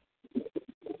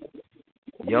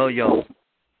 Yo.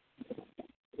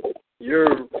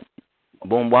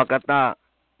 Boom Wakata.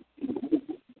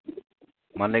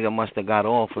 My nigga must have got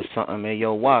off or something, man.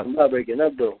 Yo, Wak. I'm not breaking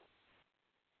up though.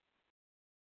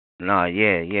 Nah,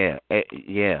 yeah.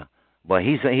 But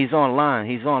he's online.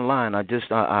 He's online. I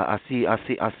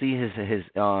see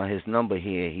his number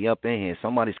here. He up in here.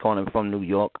 Somebody's calling from New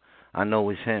York. I know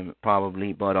it's him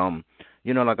probably, but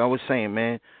like I was saying,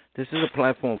 man, this is a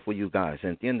platform for you guys.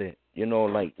 Entiende?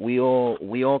 Like we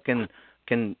all can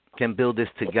build this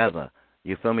together.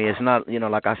 You feel me? It's not,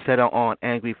 like I said on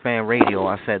Angry Fan Radio,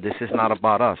 I said this is not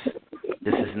about us.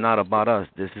 This is not about us.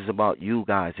 This is about you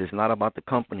guys. It's not about the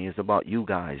company. It's about you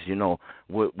guys.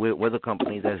 We're the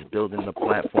company that's building the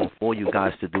platform for you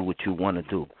guys to do what you want to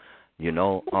do.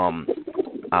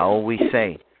 I always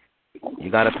say, you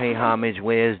got to pay homage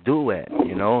where it's due at.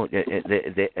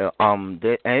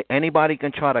 Anybody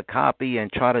can try to copy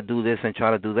and try to do this and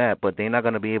try to do that, but they're not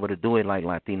going to be able to do it like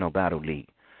Latino Battle League.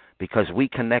 Because we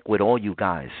connect with all you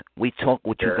guys. We talk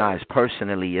with you guys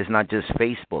personally. It's not just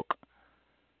Facebook.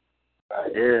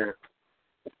 Yeah.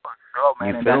 Oh,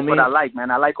 man, and that's what I like,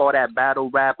 man. I like all that battle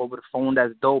rap over the phone.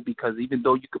 That's dope because even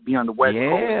though you could be on the West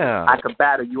Coast, I could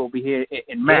battle you over here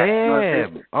in Mass. Yeah,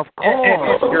 of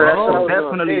course.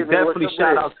 Definitely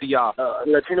shout out to y'all.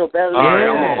 Latino battle.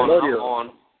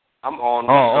 I'm on.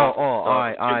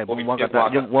 All right. Boom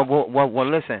Wakata. Well,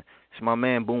 listen. It's my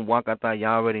man Boom Wakata.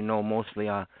 Y'all already know. Mostly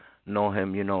I know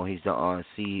him. He's the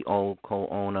CEO,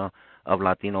 co-owner of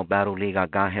Latino Battle League. I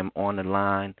got him on the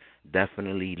line,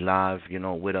 definitely live,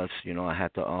 with us. I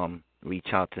had to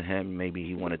reach out to him. Maybe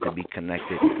he wanted to be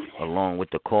connected along with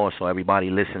the call. So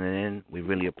everybody listening in, we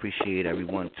really appreciate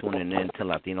everyone tuning in to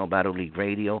Latino Battle League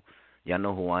Radio. Y'all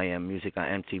know who I am, Music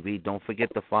on MTV. Don't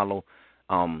forget to follow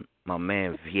my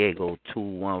man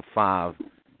Viego215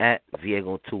 at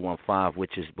Viego215,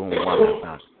 which is Boom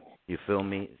Wakata. You feel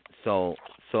me? So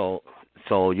I'm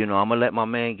gonna let my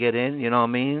man get in, you know what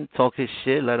I mean? Talk his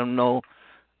shit, let him know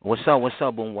what's up,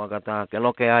 Boom Wakata. Que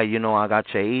lo que hay, I got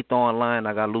Cheito online,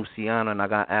 I got Luciano, and I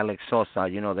got Alex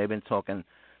Soza. They've been talking,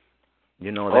 that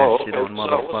shit on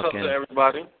motherfucking. What's up to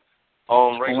everybody?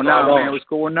 What's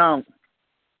going on?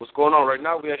 What's going on right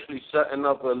now? We're actually setting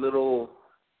up a little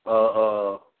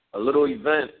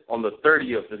event on the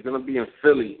 30th. It's gonna be in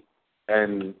Philly,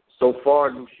 and so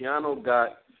far Luciano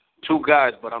got 2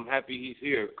 guys, but I'm happy he's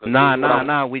here.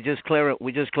 Nah. We just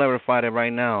clarified it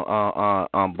right now.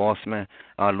 Boss man,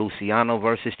 Luciano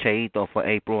versus Cheito for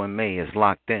April and May is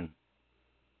locked in.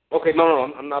 Okay,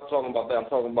 no, I'm not talking about that. I'm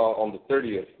talking about on the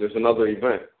 30th. There's another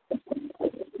event.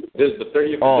 This is the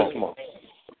 30th of this month.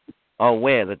 Oh,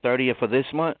 where? The 30th of this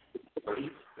month?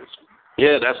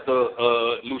 Yeah, that's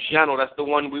the Luciano. That's the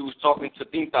one we was talking to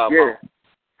Tinta about.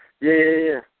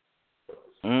 Yeah.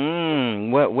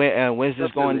 Where's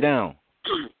this going down?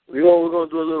 We're gonna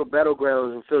do a little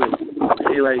battlegrounds in Philly.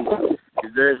 See, like,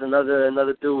 there's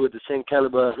another dude with the same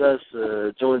caliber as us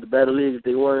joined the battle league if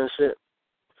they won and shit.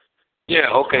 Yeah,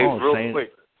 okay, real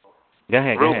quick. Go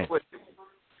ahead. Quick.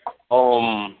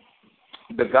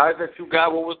 The guys that you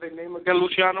got, what was their name again,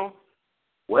 Luciano?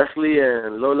 Wesley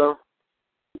and Lolo.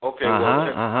 Okay,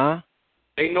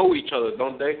 they know each other,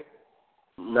 don't they?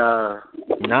 Nah.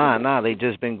 They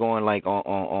just been going like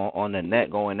on the net,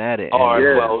 going at it. All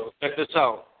right, well, check this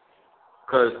out.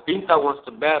 Because Pinta wants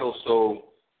to battle, so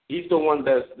he's the one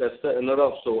that's setting it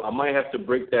up. So I might have to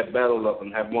break that battle up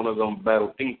and have one of them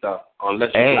battle Pinta,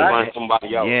 unless you can find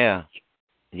somebody else. Yeah,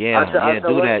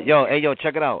 do that. Yo,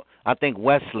 check it out. I think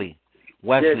Wesley,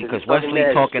 because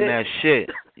Wesley talking that shit.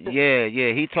 Yeah,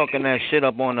 he talking that shit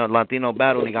up on the Latino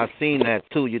Battle League. I seen that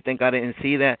too. You think I didn't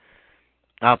see that?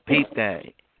 I peeped that.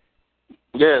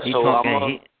 Yeah,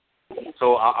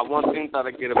 so I want Pinta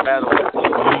to get a battle.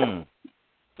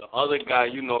 The other guy,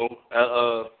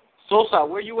 Soza,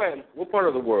 where you at? What part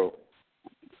of the world?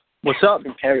 What's up?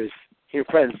 In Paris. Here,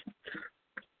 friends.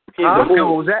 What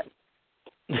was that?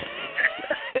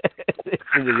 This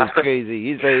nigga's crazy.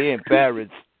 He say he in Paris.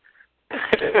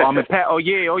 I'm in Paris. Oh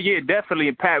yeah, definitely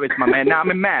in Paris, my man. Now I'm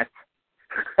in Mass.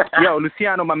 Yo,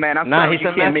 Luciano, my man. I'm sorry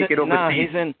you can't make it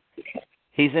overseas.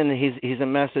 He's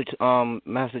in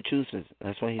Massachusetts.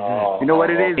 That's what he's in. You know what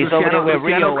it is? He's over there where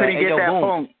Rio couldn't get that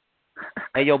phone.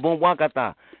 Hey, yo, Boom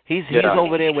Wakata. He's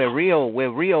over there where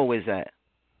Rio is at.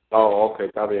 Oh, okay,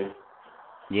 está bien.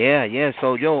 Yeah.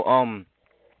 So,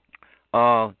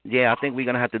 I think we're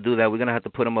gonna have to do that. We're gonna have to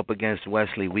put him up against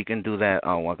Wesley. We can do that,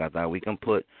 Wakata. We can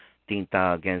put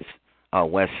Tinta against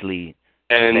Wesley.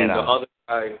 And the other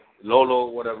guy, Lolo,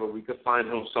 whatever, we could find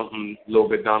him something a little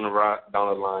bit down the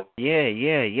line. Yeah.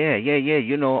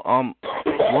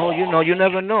 You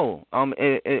never know.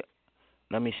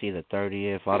 Let me see the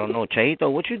 30th. I don't know.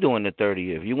 Cheito, what you doing the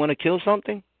 30th? You want to kill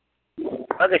something?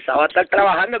 Okay, so va a estar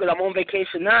trabajando, que estamos on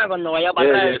vacation now. Cuando vaya a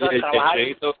pasar eso,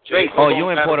 trabajar. Oh, you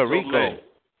in Puerto Rico?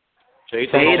 Say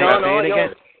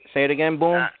it again,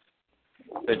 Boom.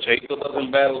 The Cheito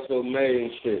doesn't battle till May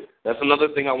and shit. That's another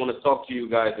thing I want to talk to you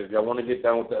guys. If y'all want to get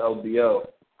down with the L.B.L,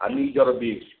 I need y'all to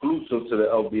be exclusive to the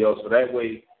L.B.L, so that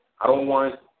way I don't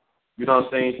want, you know what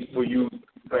I'm saying, for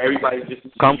everybody just to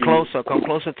come closer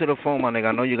to the phone, my nigga.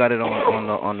 I know you got it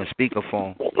on the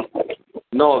speakerphone.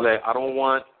 No, that I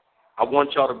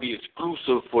want y'all to be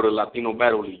exclusive for the Latino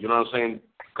Battle League. You know what I'm saying?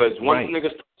 Because once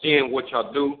niggas start seeing what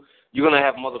y'all do, you're gonna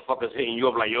have motherfuckers hitting you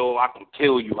up like, yo, I can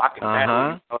kill you, I can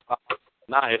battle you.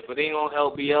 Nah, if it ain't on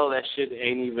L.B.L, that shit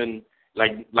ain't even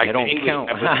like it don't English count.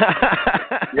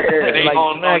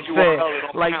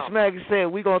 Like Smack said,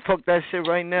 we gonna talk that shit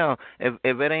right now. If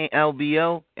it ain't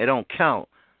L.B.L, it don't count.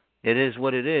 It is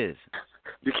what it is.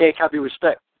 You can't copy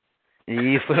respect.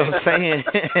 You feel what I'm saying?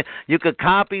 You could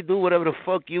copy, do whatever the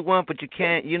fuck you want, but you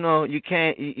can't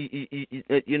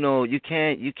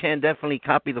definitely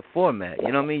copy the format. You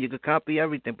know what I mean? You could copy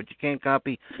everything, but you can't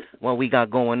copy what we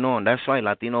got going on. That's right,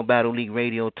 Latino Battle League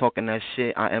Radio, talking that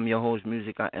shit. I am your host,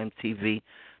 Music on MTV.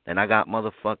 Then I got Boom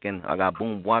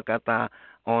Wakata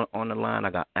on the line. I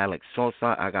got Alex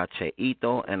Soza, I got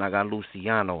Cheito, and I got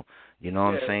Luciano. You know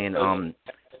what I'm saying?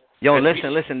 Yo,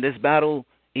 listen, this battle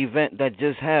event that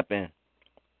just happened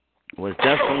was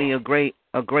definitely a great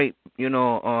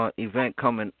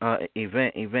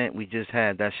event we just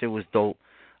had. That shit was dope.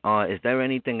 Is there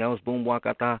anything else, Boom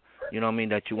Wakata, you know what I mean,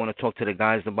 that you want to talk to the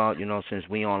guys about, since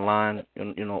we online,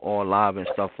 all live and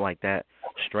stuff like that,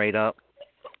 straight up?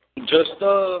 Just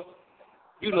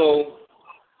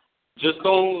just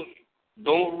don't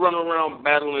run around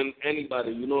battling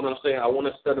anybody, you know what I'm saying? I want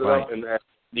to set it up, and at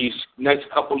these next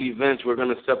couple events, we're going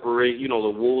to separate, the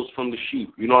wolves from the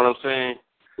sheep. You know what I'm saying?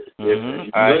 If you're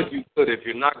good, you're good. If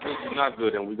you're not good, you're not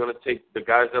good. And we're going to take the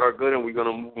guys that are good and we're going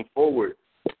to move them forward.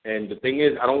 And the thing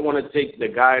is, I don't want to take the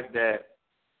guys that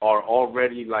are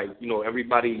already,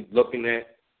 everybody looking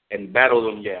at and battle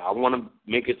them. Yeah, I want to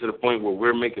make it to the point where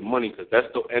we're making money, because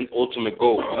that's the ultimate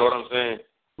goal. You know what I'm saying?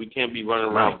 We can't be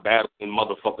running around battling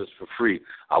motherfuckers for free.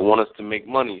 I want us to make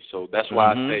money, so that's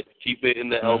why I said keep it in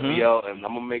the L.B.L, and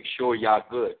I'm gonna make sure y'all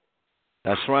good.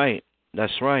 That's right.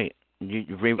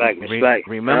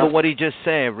 Remember what he just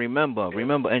said. Remember.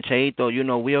 And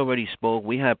Cheito, we already spoke.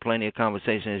 We had plenty of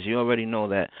conversations. You already know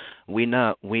that we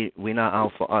not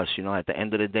out for us. At the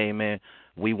end of the day, man,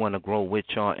 we want to grow with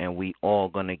y'all, and we all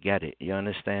gonna get it. You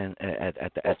understand?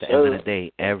 At the end of the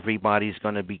day, everybody's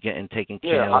gonna be getting taken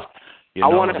care of. This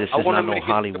is not no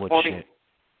Hollywood shit.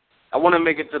 I want to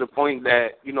make it to the point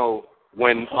that,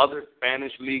 when other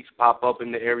Spanish leagues pop up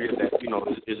in the area that,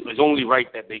 it's only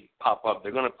right that they pop up.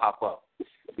 They're going to pop up.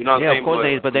 You know what I'm saying? Of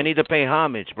course but they need to pay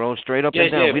homage, bro, straight up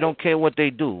and down. Yeah. We don't care what they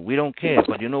do. We don't care.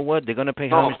 But you know what? They're going to pay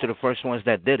homage to the first ones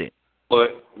that did it.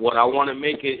 But what I want to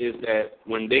make it is that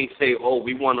when they say, oh,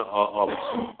 we want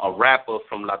a rapper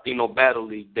from Latino Battle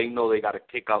League, they know they got to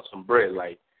kick out some bread.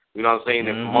 Like, you know what I'm saying?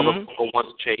 If a motherfucker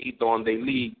wants Cheito on their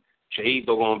league, Cheito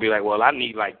going to be like, well, I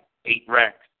need like 8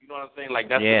 racks. You know what I'm saying? Like,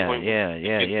 that's the point.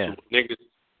 Niggas,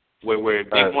 where if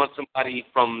they want somebody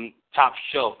from top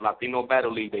shelf, Latino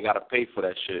Battle League, they got to pay for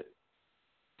that shit.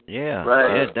 Yeah,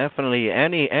 yeah, definitely.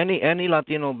 Any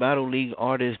Latino Battle League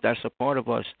artist that's a part of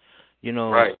us, you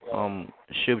know,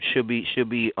 should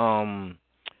be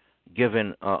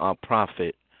given a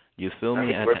profit. You feel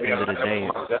me? At the end of the day,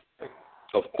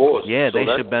 of course. Yeah, so they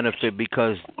should benefit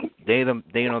because they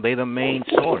the main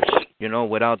source. You know,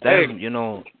 without them, you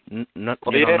know,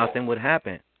 nothing would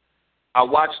happen. I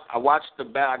watched the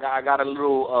battle. I got a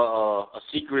little a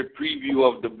secret preview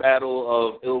of the battle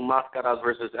of Il Máscaras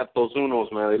versus Estos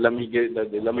Unos, man. They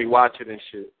let me watch it and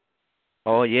shit.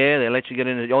 Oh yeah, they let you get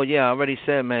in. Oh yeah, I already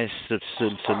said, man.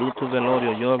 Salute to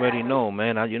Velorio. You already know,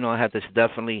 man. I had to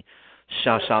definitely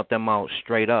shout them out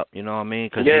straight up. You know what I mean?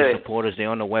 Because these supporters, they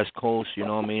on the West Coast. You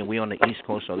know what I mean? We on the East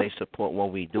Coast, so they support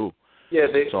what we do. Yeah,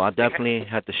 so I definitely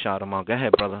had to shout them out. Go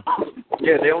ahead, brother.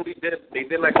 Yeah, they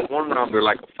did like a 1-rounder,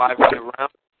 like a 5-minute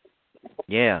round.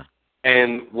 Yeah.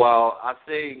 And while I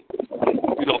say,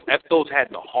 you know, Eptos had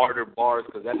the harder bars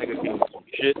because that nigga did some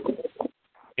shit.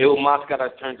 Il Máscara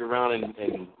turned around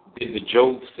and did the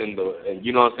jokes and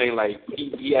you know what I'm saying? Like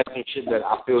he had some shit that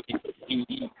I feel he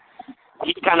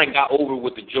kind of got over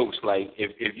with the jokes. Like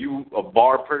if you a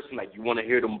bar person, like you want to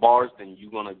hear them bars, then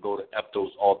you gonna go to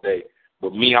Eptos all day.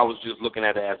 But me, I was just looking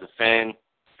at it as a fan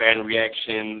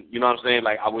reaction. You know what I'm saying?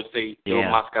 Like I would say Il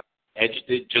Máscara edged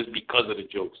it just because of the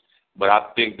jokes. But I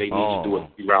think they need to do a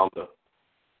 3-rounder.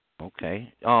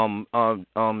 Okay.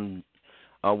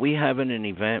 Are we having an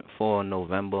event for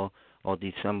November or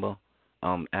December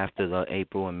after the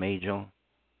April and May joint?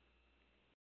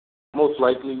 Most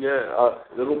likely, yeah.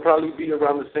 It'll probably be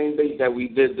around the same date that we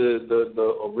did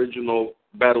the original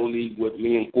Battle League with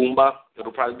me and Kumba.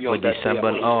 It'll probably be on that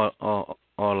December,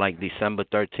 or like December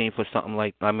 13th or something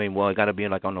like. I mean, well, it got to be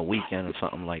like on the weekend or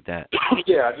something like that.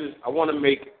 Yeah, I want to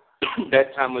make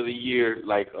that time of the year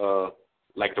like the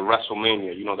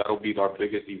WrestleMania. You know, that'll be our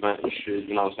biggest event and shit.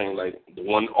 You know what I'm saying? Like the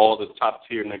one all the top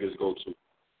tier niggas go to.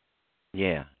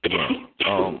 Yeah.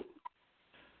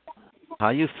 How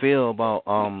you feel about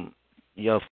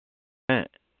your event?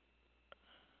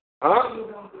 Huh?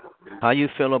 How you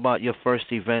feel about your first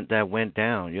event that went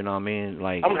down? You know what I mean?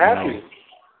 Like I'm happy.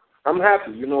 I'm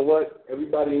happy. You know what?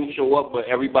 Everybody didn't show up, but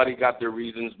everybody got their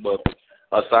reasons. But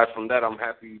aside from that, I'm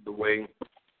happy the way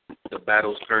the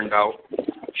battles turned out.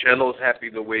 Cello's happy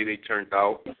the way they turned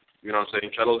out. You know what I'm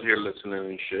saying? Cello's here listening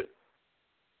and shit.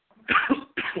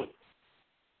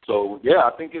 So, yeah,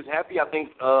 I think it's happy. I think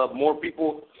more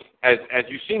people, as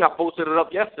you've seen, I posted it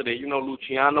up yesterday. You know,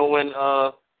 Luciano and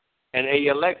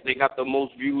ALX, they got the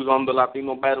most views on the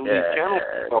Latino Battle League channel.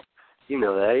 So, you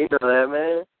know that,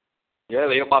 man. Yeah,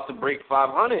 they about to break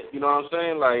 500. You know what I'm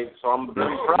saying? Like, so I'm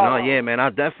very proud. No, yeah, man, I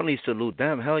definitely salute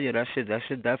them. Hell yeah, that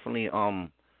shit definitely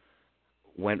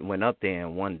went up there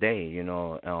in one day. You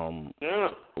know,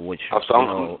 which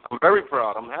I'm very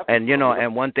proud. I'm happy. And you know,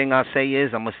 and one thing I say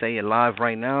is, I'm gonna say it live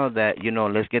right now that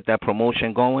let's get that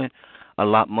promotion going a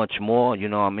lot much more. You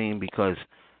know what I mean? Because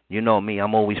you know me,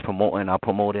 I'm always promoting. I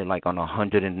promoted like on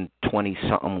 120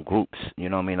 something groups. You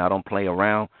know what I mean? I don't play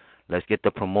around. Let's get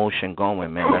the promotion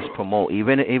going, man. Let's promote.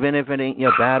 Even if it ain't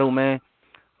your battle, man,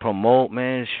 promote,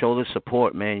 man. Show the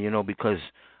support, man, because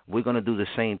we're going to do the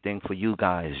same thing for you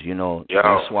guys,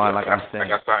 That's why, like I said. I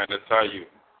got something to tell you.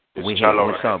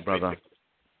 What's up, brother?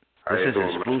 This is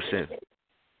exclusive.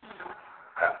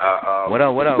 What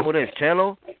up? Who this,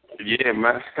 Cello? Yeah,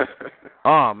 man.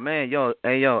 Oh, man. Yo,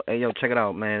 check it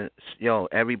out, man. Yo,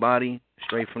 everybody,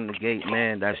 straight from the gate,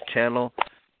 man, that's Cello.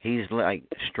 He's like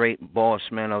straight boss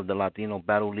man of the Latino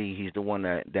Battle League. He's the one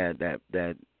that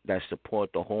support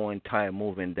the whole entire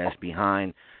movement that's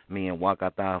behind me and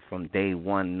Wakata from day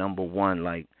one, number one.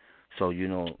 Like, so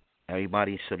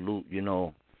everybody salute,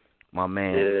 my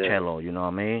man Cello. You know what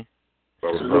I mean?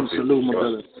 Salute, my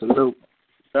brother. Salute.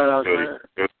 Shout out,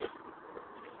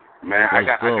 man.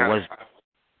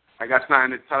 I got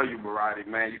something to tell you, Barati,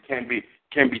 man. You can't be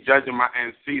judging my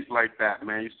MCs like that,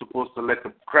 man. You're supposed to let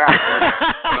the crowd. You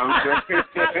know what I'm saying?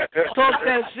 Talk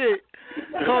that shit.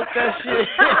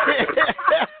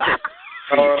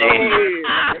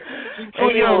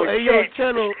 Hey yo,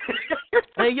 Cello.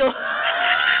 Hey yo.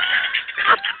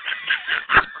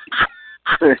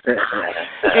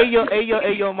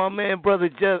 Hey, yo, my man, brother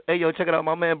Jeff. Hey, yo, check it out.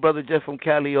 My man, brother Jeff from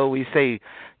Cali always say,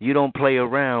 you don't play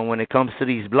around when it comes to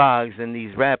these blogs and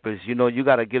these rappers. You know, you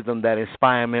got to give them that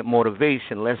inspirement,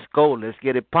 motivation. Let's go. Let's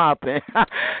get it popping.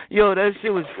 Yo, that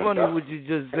shit was funny what you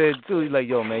just said, too. You're like,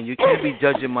 yo, man, you can't be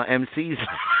judging my MCs.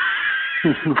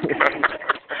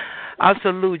 I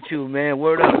salute you, man.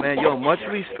 Word up, man. Yo, much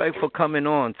respect for coming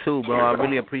on, too, bro. I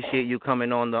really appreciate you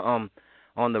coming on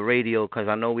the radio, because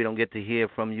I know we don't get to hear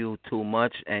from you too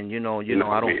much, and you know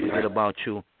I don't forget about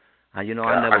you. I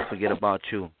never forget about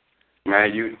you.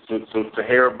 Man, so to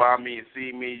hear about me and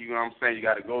see me, you know what I'm saying, you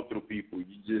got to go through people.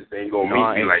 You just ain't going to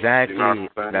meet me exactly. Like, you know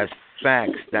what I'm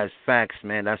saying? That's facts,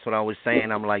 man. That's what I was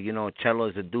saying. I'm like, Cello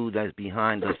is a dude that's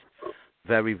behind us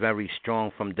very, very strong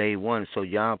from day one, so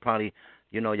y'all probably,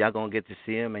 y'all going to get to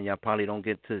see him, and y'all probably don't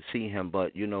get to see him,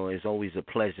 but, it's always a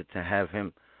pleasure to have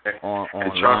him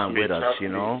online with us,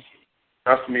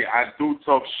 Trust me, I do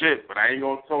talk shit, but I ain't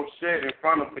going to talk shit in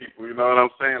front of people, you know what I'm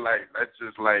saying? Like, that's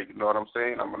just like, you know what I'm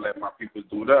saying? I'm going to let my people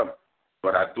do them.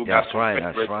 But I do got some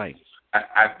favorites. That's right.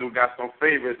 I do got some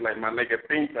favorites, like my nigga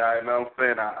Tinta, you know what I'm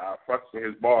saying? I fuck with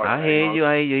his bars. I hear you.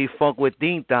 You fuck with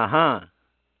Tinta, huh?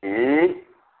 Mm-hmm.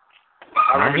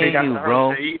 I hear you,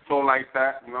 bro. Cheito like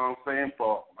that, you know what I'm saying?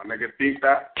 For my nigga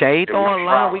Tinta. Cheito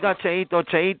online. We got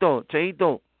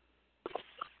Cheito.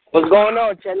 What's going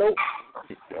on, Cello?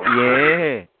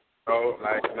 Yeah. So,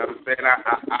 like, you know what I'm saying?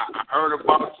 I heard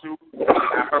about you.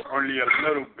 I heard only a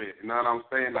little bit. You know what I'm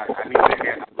saying? Like, I need to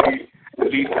get at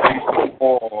least some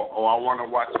more, or I want to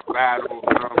watch a battle.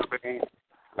 You know what I'm saying?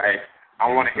 Like,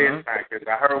 I want to hear that, because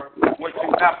I heard what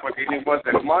you got, but it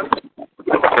wasn't much.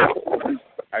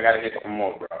 I got to hear some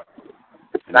more, bro.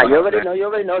 Now, you already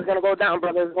know it's going to go down,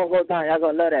 brother. It's going to go down. Y'all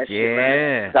going to love that shit,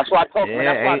 man. That's why I talk, man.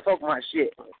 That's why I talk my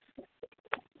shit.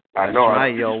 I know. That's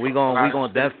right, yo. We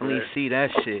gonna definitely see that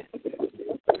shit.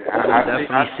 I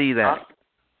definitely see that.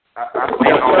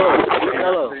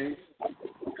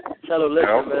 Cello,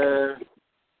 listen, man.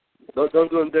 Don't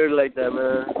do him dirty like that,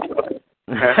 man.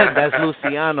 That's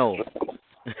Luciano.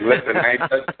 Listen, I ain't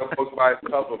touching the book by its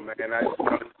cover, man. I just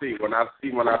want to see. When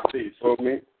I see. So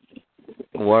me.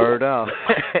 Word up.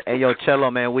 Hey, yo,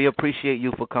 Cello, man. We appreciate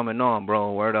you for coming on,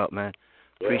 bro. Word up, man.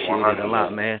 Appreciate it a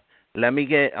lot, man. Let me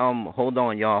get hold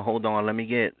on, y'all. Hold on. Let me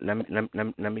get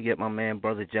my man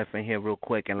brother Jeff in here real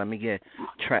quick, and let me get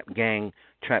Trap Gang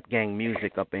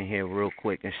music up in here real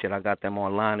quick and shit. I got them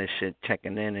online and shit,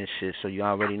 checking in and shit. So you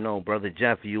already know, brother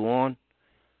Jeff, you on?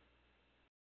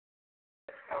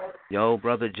 Yo,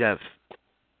 brother Jeff.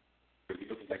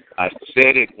 I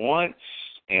said it once,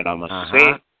 and I'm gonna say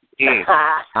it again.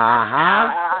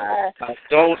 I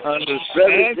don't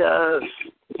understand,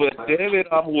 but damn it,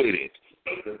 I'm with it.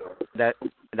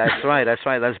 That's right.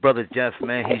 That's brother Jeff,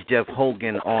 man. He's Jeff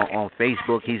Hogan on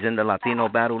Facebook. He's in the Latino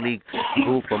Battle League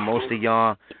group. For most of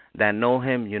y'all that know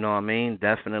him, you know what I mean,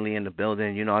 definitely in the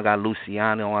building. I got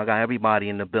Luciano. I got everybody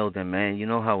in the building, man. You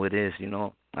know how it is.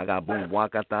 I got Boom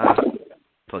Wakata.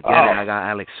 Forget it. I got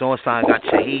Alex Soza. I got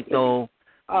Cheito.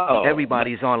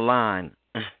 Everybody's online.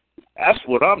 That's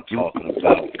what I'm talking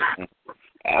about.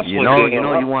 You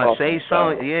want to say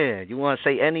something? Yeah, you want to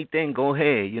say anything? Go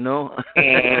ahead,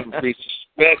 And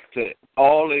respect to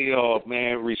all of y'all,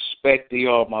 man. Respect to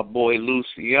y'all, my boy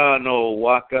Luciano,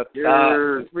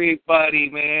 Wakata, everybody,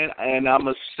 man. And I'm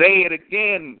going to say it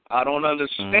again. I don't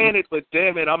understand it, but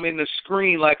damn it, I'm in the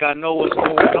screen like I know what's going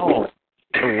on.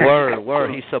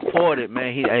 Word. He supported,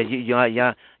 man.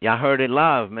 Y'all heard it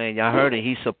live, man. Y'all heard it.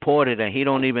 He supported, and he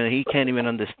can't even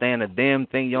understand a damn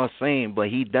thing y'all saying, but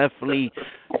he definitely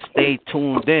stayed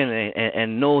tuned in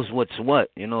and knows what's what,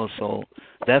 So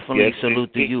definitely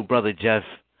salute to you, brother Jeff.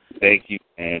 Thank you,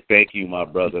 man. Thank you, my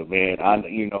brother, man. I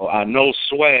know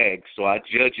swag, so I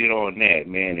judge it on that,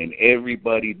 man. And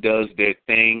everybody does their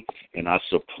thing, and I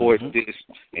support this,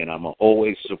 and I'm going to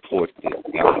always support this.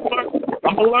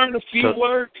 I'm going to learn a few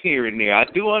words here and there. I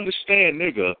do understand,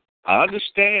 nigga. I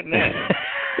understand that.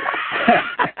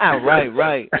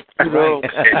 Right.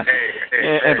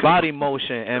 And body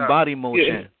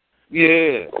motion.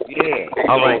 Yeah.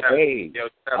 All right. Hey,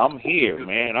 I'm here,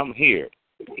 man. I'm here.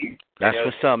 That's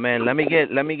what's up, man. Let me get.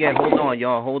 Hold on,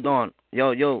 y'all. Hold on.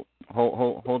 Yo.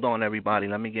 Hold on, everybody.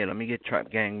 Let me get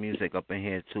Trap Gang music up in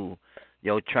here too.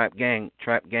 Yo, Trap Gang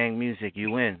music.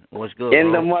 You in? What's good?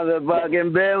 In bro? The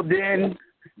motherfucking building.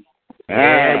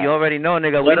 Yeah, you already know,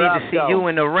 nigga. We need to see you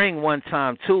in the ring one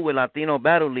time too with Latino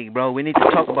Battle League, bro. We need to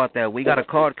talk about that. We got a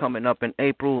card coming up in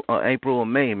April or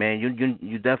May, man.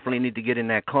 You definitely need to get in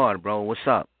that card, bro. What's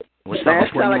up? Man, that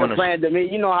sound like a plan to me.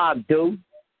 You know how I do.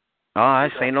 All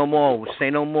right, say no more. Say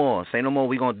no more. Say no more.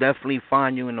 We gonna definitely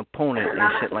find you an opponent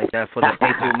and shit like that for the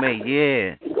April, May.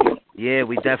 Yeah,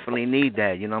 we definitely need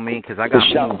that. You know what I mean? Because I got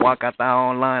Boom Wakata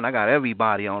online. I got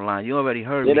everybody online. You already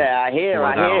heard me. Yeah, I hear.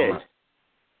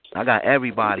 I got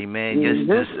everybody, man.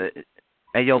 Just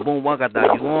hey, yo, Boom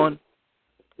Wakata, you on?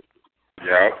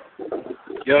 Yeah.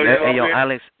 Yo,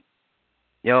 Alex.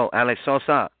 Yo, Alex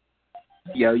Soza.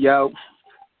 Yo.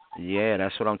 Yeah,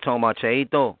 that's what I'm talking about,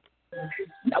 Cheito.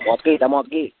 Estamos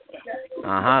aquí.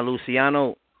 Ajá,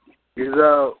 Luciano.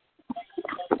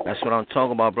 That's what I'm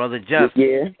talking about, brother Jeff.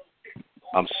 Yeah.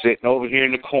 I'm sitting over here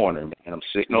in the corner, man. I'm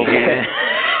sitting over here.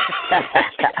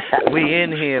 We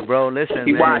in here, bro. Listen,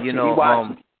 man. You know,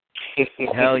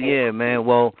 hell yeah, man.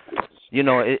 Well, you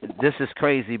know, this is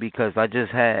crazy because I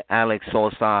just had Alex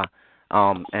Soza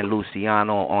and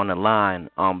Luciano on the line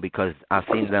because I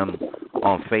seen them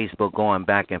on Facebook going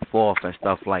back and forth and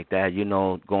stuff like that, you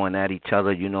know, going at each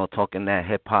other, you know, talking that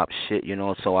hip-hop shit, you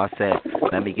know. So I said,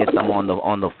 let me get them on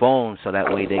the phone so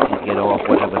that way they can get off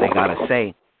whatever they got to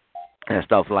say and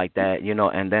stuff like that, you know.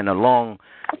 And then along,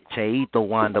 Cheito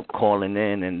wound up calling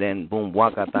in, and then Boom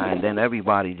Wakata, and then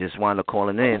everybody just wound up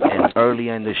calling in. And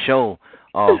earlier in the show,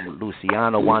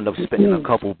 Luciano wound up spitting a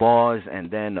couple bars, and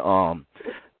then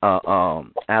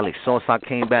Alex Sosa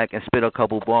came back and spit a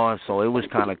couple bars, so it was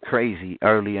kind of crazy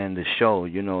earlier in the show,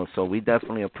 you know. So we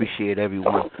definitely appreciate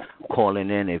everyone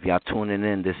calling in. If y'all tuning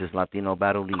in, this is Latino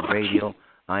Battle League Radio.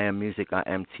 I am Music, I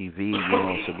am TV, you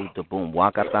know. Salute to Boom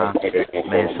Wakata.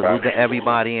 Man, salute to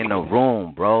everybody in the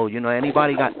room, bro. You know,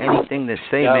 anybody got anything to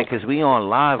say, man, because we on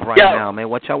live right now, man.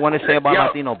 What y'all want to say about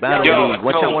Latino Battle League?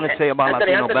 What y'all want to say about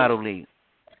Latino Battle League?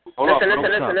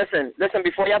 Listen,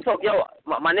 before y'all talk, yo,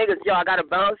 my niggas, yo, I gotta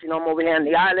bounce. You know, I'm over here on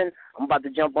the island. I'm about to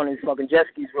jump on these fucking jet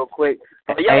skis real quick.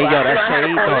 Yo, hey, yo, that's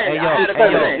Cheito.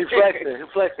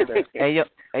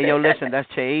 Hey, yo, listen, that's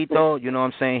Cheito. You know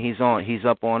what I'm saying? He's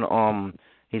up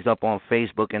on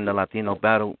Facebook in the Latino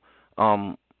Battle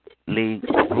League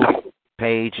group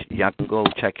page. Y'all can go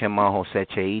check him out, Jose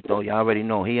Cheito. Y'all already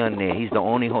know he on there. He's the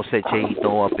only Jose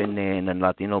Cheito up in there in the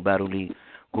Latino Battle League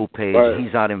group page. Right.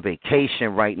 He's out on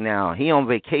vacation right now. He on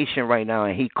vacation right now,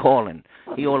 and he calling.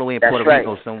 He all the way in Puerto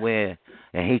Rico somewhere,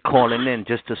 and he calling in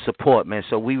just to support, man.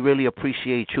 So we really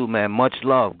appreciate you, man. Much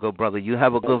love, good brother. You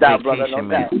have a good vacation,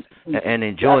 man, and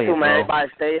enjoy it, man.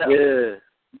 Everybody stay up. Yeah.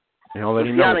 You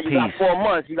already know. You got 4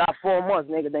 months. You got 4 months,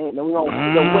 nigga. We don't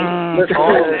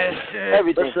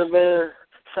everything. Listen, man.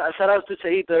 Shout out to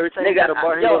Cheito. Every time you got a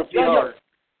bar, he go to PR.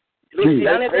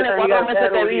 Luciano tiene 4 meses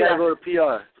de vida. Go to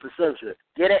PR for some shit.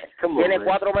 Tiene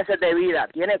 4 meses de vida.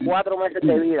 Tiene 4 meses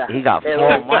de vida. He got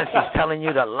 4 months. He's telling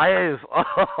you to live.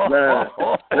 Man.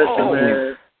 Listen,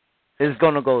 man. It's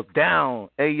gonna go down.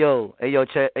 Hey yo,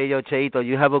 Cheito,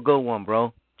 you have a good one,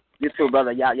 bro. You too,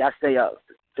 brother. Y'all stay up.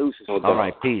 Deuces. All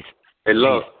right, peace. Hey,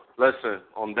 look, listen.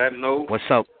 On that note,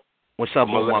 what's up,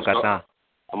 Mwakata?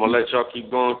 I'm gonna let y'all keep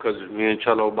going because me and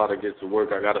Cello about to get to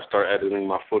work. I gotta start editing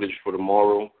my footage for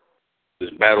tomorrow.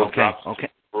 This battle drops.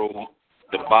 Tomorrow,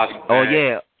 the body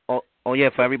bag. Oh yeah.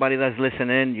 For everybody that's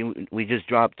listening, we just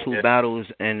dropped 2 battles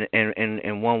in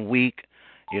 1 week.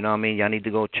 You know what I mean? Y'all need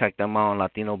to go check them out on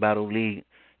Latino Battle League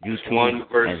YouTube. One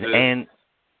versus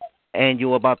and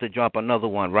you're about to drop another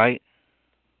one, right?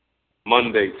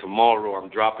 Monday, tomorrow, I'm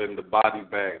dropping the body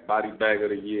bag of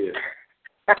the year.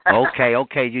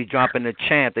 Okay, you dropping the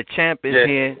champ. The champ is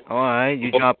here. All right,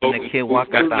 you dropping the Kid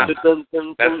Wakata.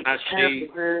 That's not shade.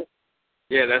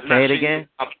 Yeah, that's not shade to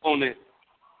my opponent.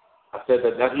 I said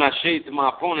that's not shade to my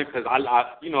opponent because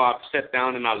I've sat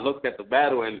down and I looked at the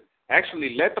battle and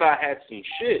actually Letra had some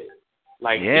shit.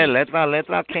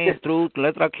 Letra came through.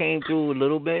 Letra came through a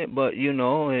little bit, but you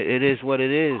know it is what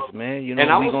it is, man. You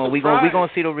know we gonna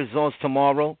see the results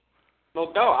tomorrow.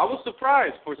 No doubt. I was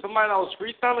surprised. For somebody that was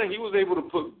freestyling, he was able to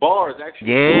put bars,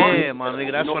 actually. Yeah, my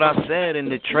nigga, that's what I said in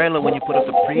the trailer when you put up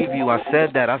the preview. I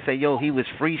said that. I said, yo, he was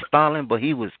freestyling, but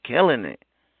he was killing it.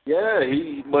 Yeah,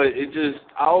 but it just,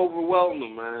 I overwhelmed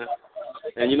him, man.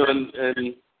 And,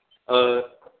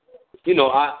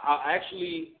 I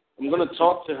actually, I'm going to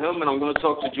talk to him, and I'm going to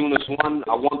talk to Junus One.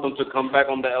 I want them to come back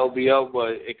on the L.B.L.,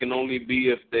 but it can only be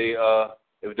if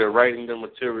they're writing their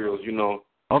materials, you know.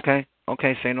 Okay,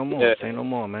 say no more. Yeah. Say no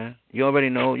more, man. You already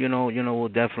know, we'll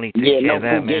definitely take care of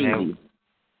that, man.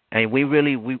 And we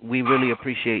really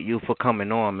appreciate you for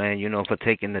coming on, man, for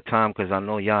taking the time, because I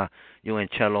know you and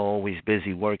Cello always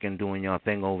busy working, doing your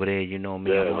thing over there, you know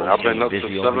me. Yeah, I've been up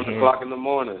till 7 o'clock in the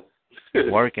morning.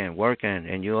 working,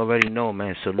 and you already know,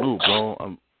 man. Salute,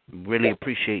 bro. really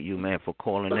appreciate you, man, for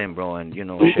calling in, bro, and sharing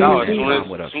as time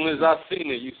with us. As soon as I seen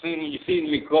it, you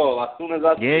seen me call. As soon as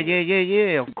I seen it.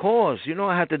 Yeah, of course.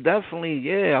 I had to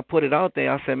definitely, I put it out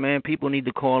there. I said, man, people need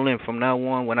to call in from now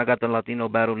on. When I got the Latino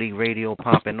Battle League radio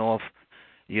popping off,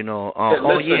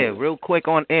 real quick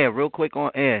on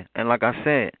air. And like I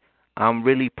said, I'm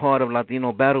really part of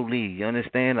Latino Battle League. You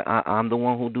understand? I'm the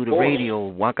one who do the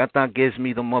radio. Wakata gives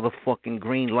me the motherfucking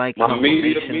green light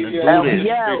confirmation to do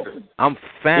this. I'm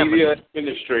family. Media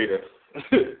administrator.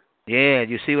 Yeah,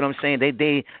 you see what I'm saying?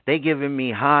 They giving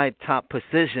me high top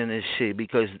position and shit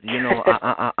because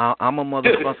I'm a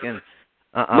motherfucking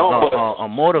a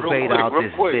motivator out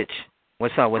this bitch.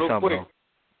 What's up, bro?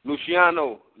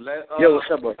 Luciano, let what's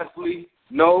up, bro? Wesley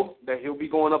know that he'll be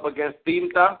going up against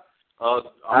Tinta. I'm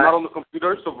not on the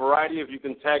computer, so Variety, if you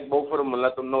can tag both of them and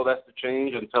let them know that's the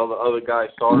change and tell the other guy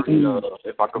sorry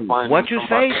if I can find what you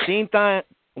say, Tinta?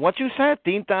 What you said,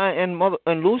 Tinta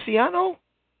and Luciano?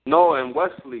 No, and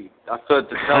Wesley. I said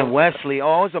to tell. And Wesley, I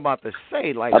was about to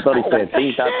say like. I thought he said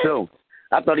Tinta too.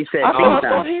 I thought he said I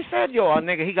thought he said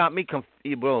nigga. He got me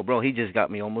bro. He just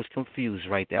got me almost confused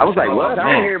right there. I was like, what?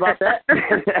 I didn't hear about that.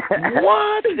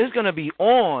 What? It's gonna be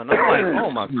on. I'm like,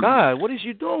 oh my god, what is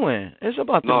you doing? It's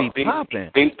about to be popping.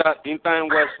 Tinta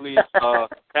and Wesley,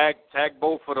 tag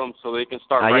both of them so they can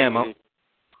start.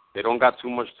 They don't got too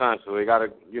much time, so they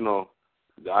gotta,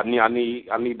 I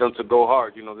need them to go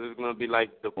hard. This is gonna be like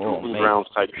the proving grounds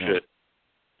type shit.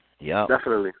 Yeah,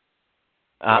 definitely.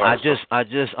 I just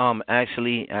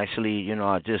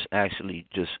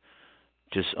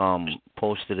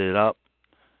posted it up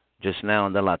just now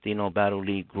in the Latino Battle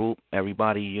League group.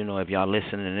 Everybody, if y'all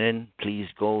listening in, please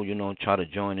go, try to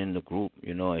join in the group.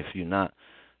 If you're not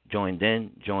joined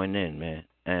in, join in, man.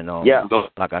 And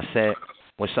like I said,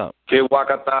 what's up? Kid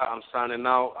Wakata, I'm signing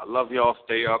out. I love y'all.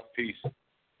 Stay up. Peace.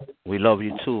 We love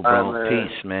you too, bro.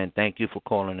 Peace, man. Thank you for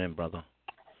calling in, brother.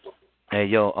 Hey,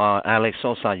 yo, Alex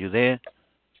Soza, you there?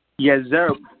 Yes, sir.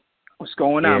 What's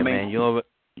going on, man?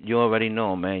 You already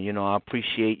know, man. I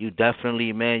appreciate you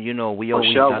definitely, man. We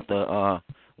always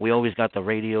got the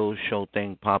radio show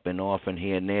thing popping off and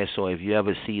here and there. So if you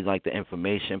ever see like the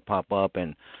information pop up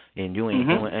and you ain't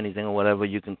doing anything or whatever,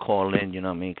 you can call in. You know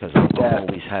what I mean? Because I'm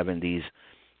always having these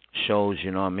shows.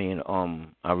 You know what I mean?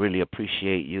 I really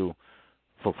appreciate you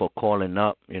for calling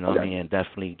up. You know what I mean? And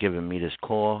definitely giving me this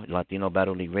call, Latino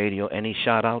Battle League Radio. Any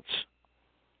shout outs?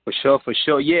 For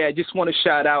sure. Yeah, I just want to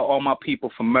shout out all my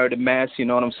people from Murder Mass, you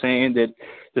know what I'm saying, that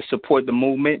support the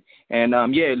movement. And,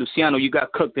 Luciano, you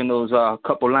got cooked in those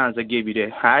couple lines I gave you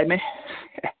there. All right, man?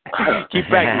 Keep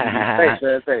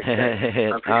practicing. Thanks.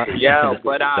 Yeah,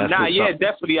 but,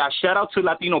 definitely. I shout out to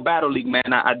Latino Battle League,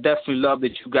 man. I definitely love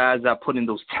that you guys are putting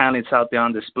those talents out there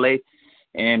on display.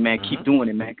 And, man, keep doing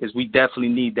it, man, because we definitely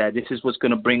need that. This is what's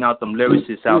going to bring out them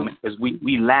lyricists out, man, because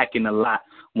we lacking a lot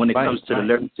when it comes to the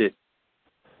lyricists.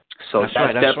 So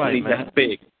that's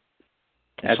big.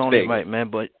 That's only big. Right,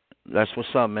 man, but that's what's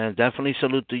up, man. Definitely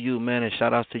salute to you, man, and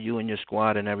shout outs to you and your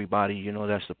squad and everybody,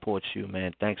 that supports you,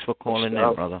 man. Thanks for calling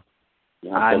in, brother.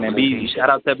 All right, man. Be easy. Shout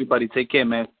out to everybody. Take care,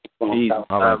 man. Peace.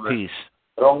 All right, peace.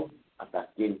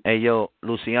 Hey, yo,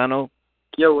 Luciano.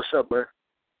 Yo, what's up, man?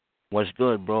 What's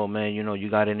good, bro, man? You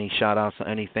got any shout outs or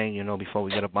anything, before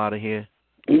we get up out of here?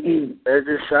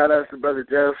 Just shout outs to Brother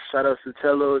Jeff, shout outs to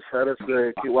Tello, shout outs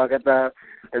to Kiwakata,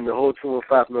 and the whole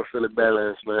 215 North Philly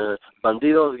Balance, man.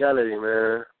 Bandidos Gallery,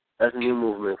 man. That's a new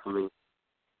movement for me.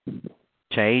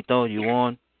 Chaito, you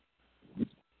on?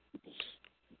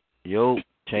 Yo,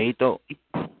 Chaito.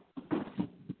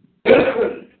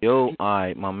 Yo,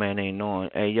 alright, my man ain't on.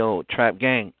 Hey, yo, Trap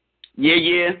Gang.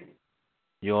 Yeah.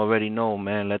 You already know,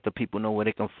 man. Let the people know where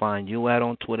they can find you at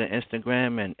on Twitter,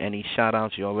 Instagram, and any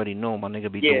shout-outs. You already know. My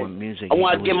nigga be doing music. I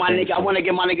want to give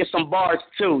my nigga some bars,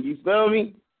 too. You feel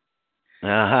me? My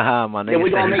nigga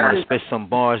said he want to spit some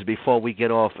bars before we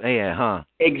get off air, huh?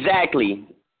 Exactly.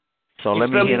 So let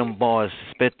me hear them bars.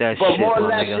 Spit that but shit, more or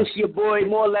my less, nigga. it's your boy,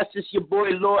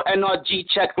 Lord NRG,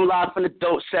 checking live from the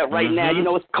dope set right now.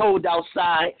 It's cold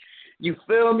outside. You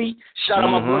feel me? Shout out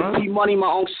my boy T Money, my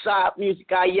own side music.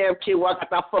 I am Kid Walker.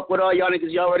 I fuck with all y'all niggas.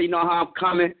 You already know how I'm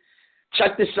coming.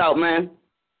 Check this out, man.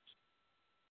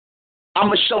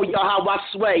 I'ma show y'all how I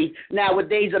sway.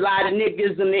 Nowadays, a lot of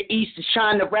niggas in the East is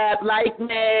trying to rap like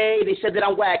me. They said that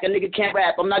I'm whack. A nigga can't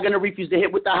rap. I'm not gonna refuse to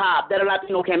hit with the hop. That a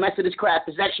Latino can't mess with his craft.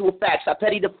 It's actual facts. I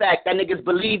petty the fact that niggas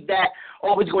believe that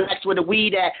Always gonna ask where the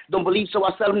weed at. Don't believe, so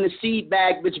I sell them the seed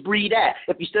bag, bitch, breed that.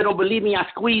 If you still don't believe me, I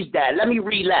squeeze that. Let me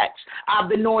relax. I've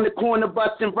been on the corner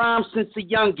busting rhymes since a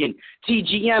youngin'.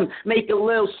 TGM, make a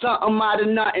little something out of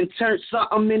nothing. Turn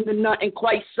something into nothing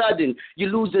quite sudden. You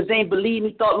losers ain't believe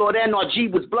me, thought Lord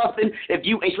NRG was bluffing. If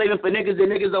you ain't slaving for niggas, then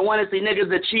niggas don't want to say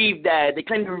niggas achieve that. They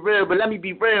claim to be real, but let me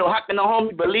be real. How can a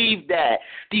homie believe that?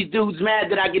 These dudes mad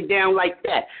that I get down like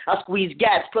that. I squeeze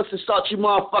gas, plus assault you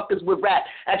motherfuckers with rap.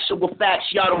 Actual facts,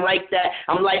 y'all don't like that.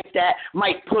 I'm like that.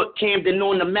 Might put Camden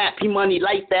on the map, P-Money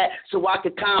like that, so I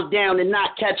could calm down and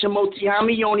not catch a moti. How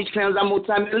me on these clowns? I'm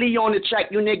multi-million on the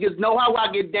track. You niggas know how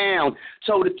I get down.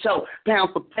 Toe to toe, pound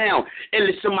for pound.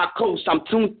 Illest in my coast, I'm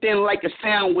tuned in like a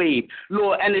sound wave.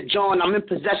 Lord Energon, I'm in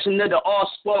possession of the all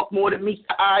spark. More than meets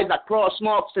the eyes, I cross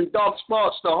marks and dark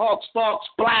spots. The hawk sparks,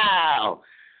 plow.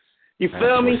 You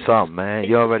feel me? What's up, man?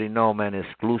 You already know, man.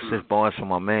 Exclusive bars from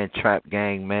my man Trap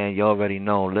Gang, man. You already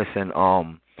know. Listen,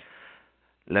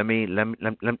 let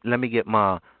me get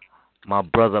my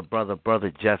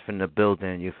brother Jeff in the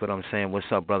building. You feel what I'm saying?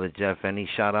 What's up, brother Jeff? Any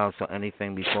shout outs or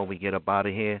anything before we get up out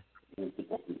of here?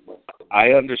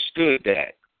 I understood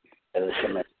that.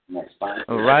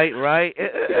 Right,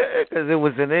 because it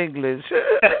was in English.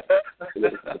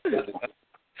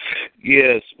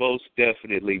 Yes, most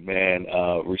definitely, man.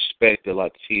 Respect the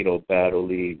Latino Battle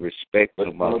League. Respect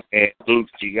to my man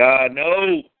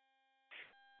Luciano.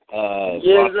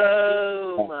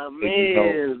 My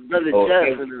man, brother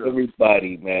Jeff.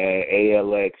 Everybody, man.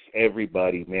 ALX,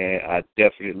 everybody, man. I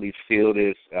definitely feel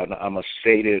this. I'm going to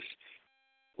say this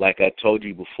like I told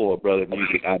you before, brother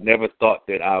Music. I never thought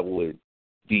that I would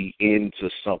be into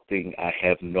something. I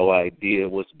have no idea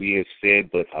what's being said,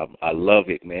 but I love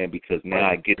it, man, because now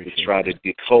I get to try to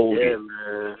decode it.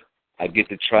 Man. I get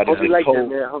to try to decode. Like that,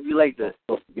 man. Hope you like that.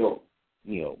 You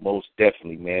know, most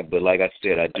definitely, man. But like I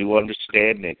said, I do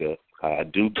understand, nigga. I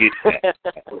do get that.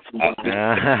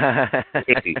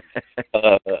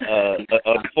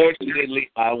 Unfortunately,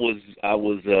 I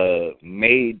was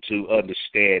made to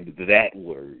understand that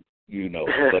word, you know.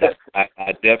 But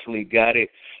I definitely got it.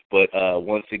 But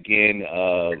once again,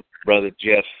 Brother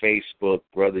Jeff Facebook,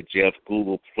 Brother Jeff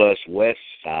Google Plus, West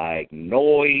Side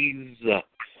Noise.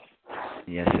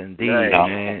 Yes, indeed,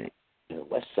 man.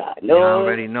 West Side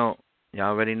Noise. Y'all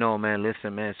already know, man.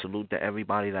 Listen, man, salute to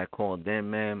everybody that called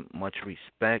in, man. Much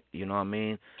respect, you know what I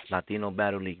mean? Latino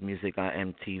Battle League Music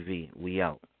on MTV. We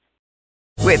out.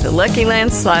 With the Lucky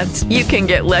Land Slots, you can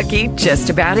get lucky just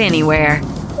about anywhere.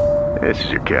 This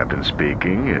is your captain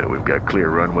speaking. We've got clear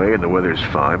runway and the weather's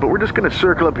fine, but we're just going to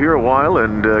circle up here a while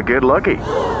and get lucky.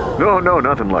 No,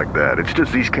 nothing like that. It's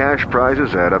just these cash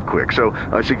prizes add up quick. So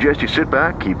I suggest you sit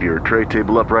back, keep your tray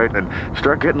table upright, and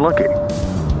start getting lucky.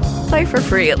 Play for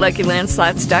free at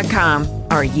LuckyLandSlots.com.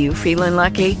 Are you feeling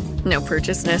lucky? No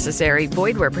purchase necessary.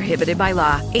 Void where prohibited by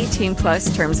law.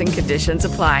 18+ terms and conditions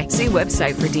apply. See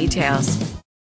website for details.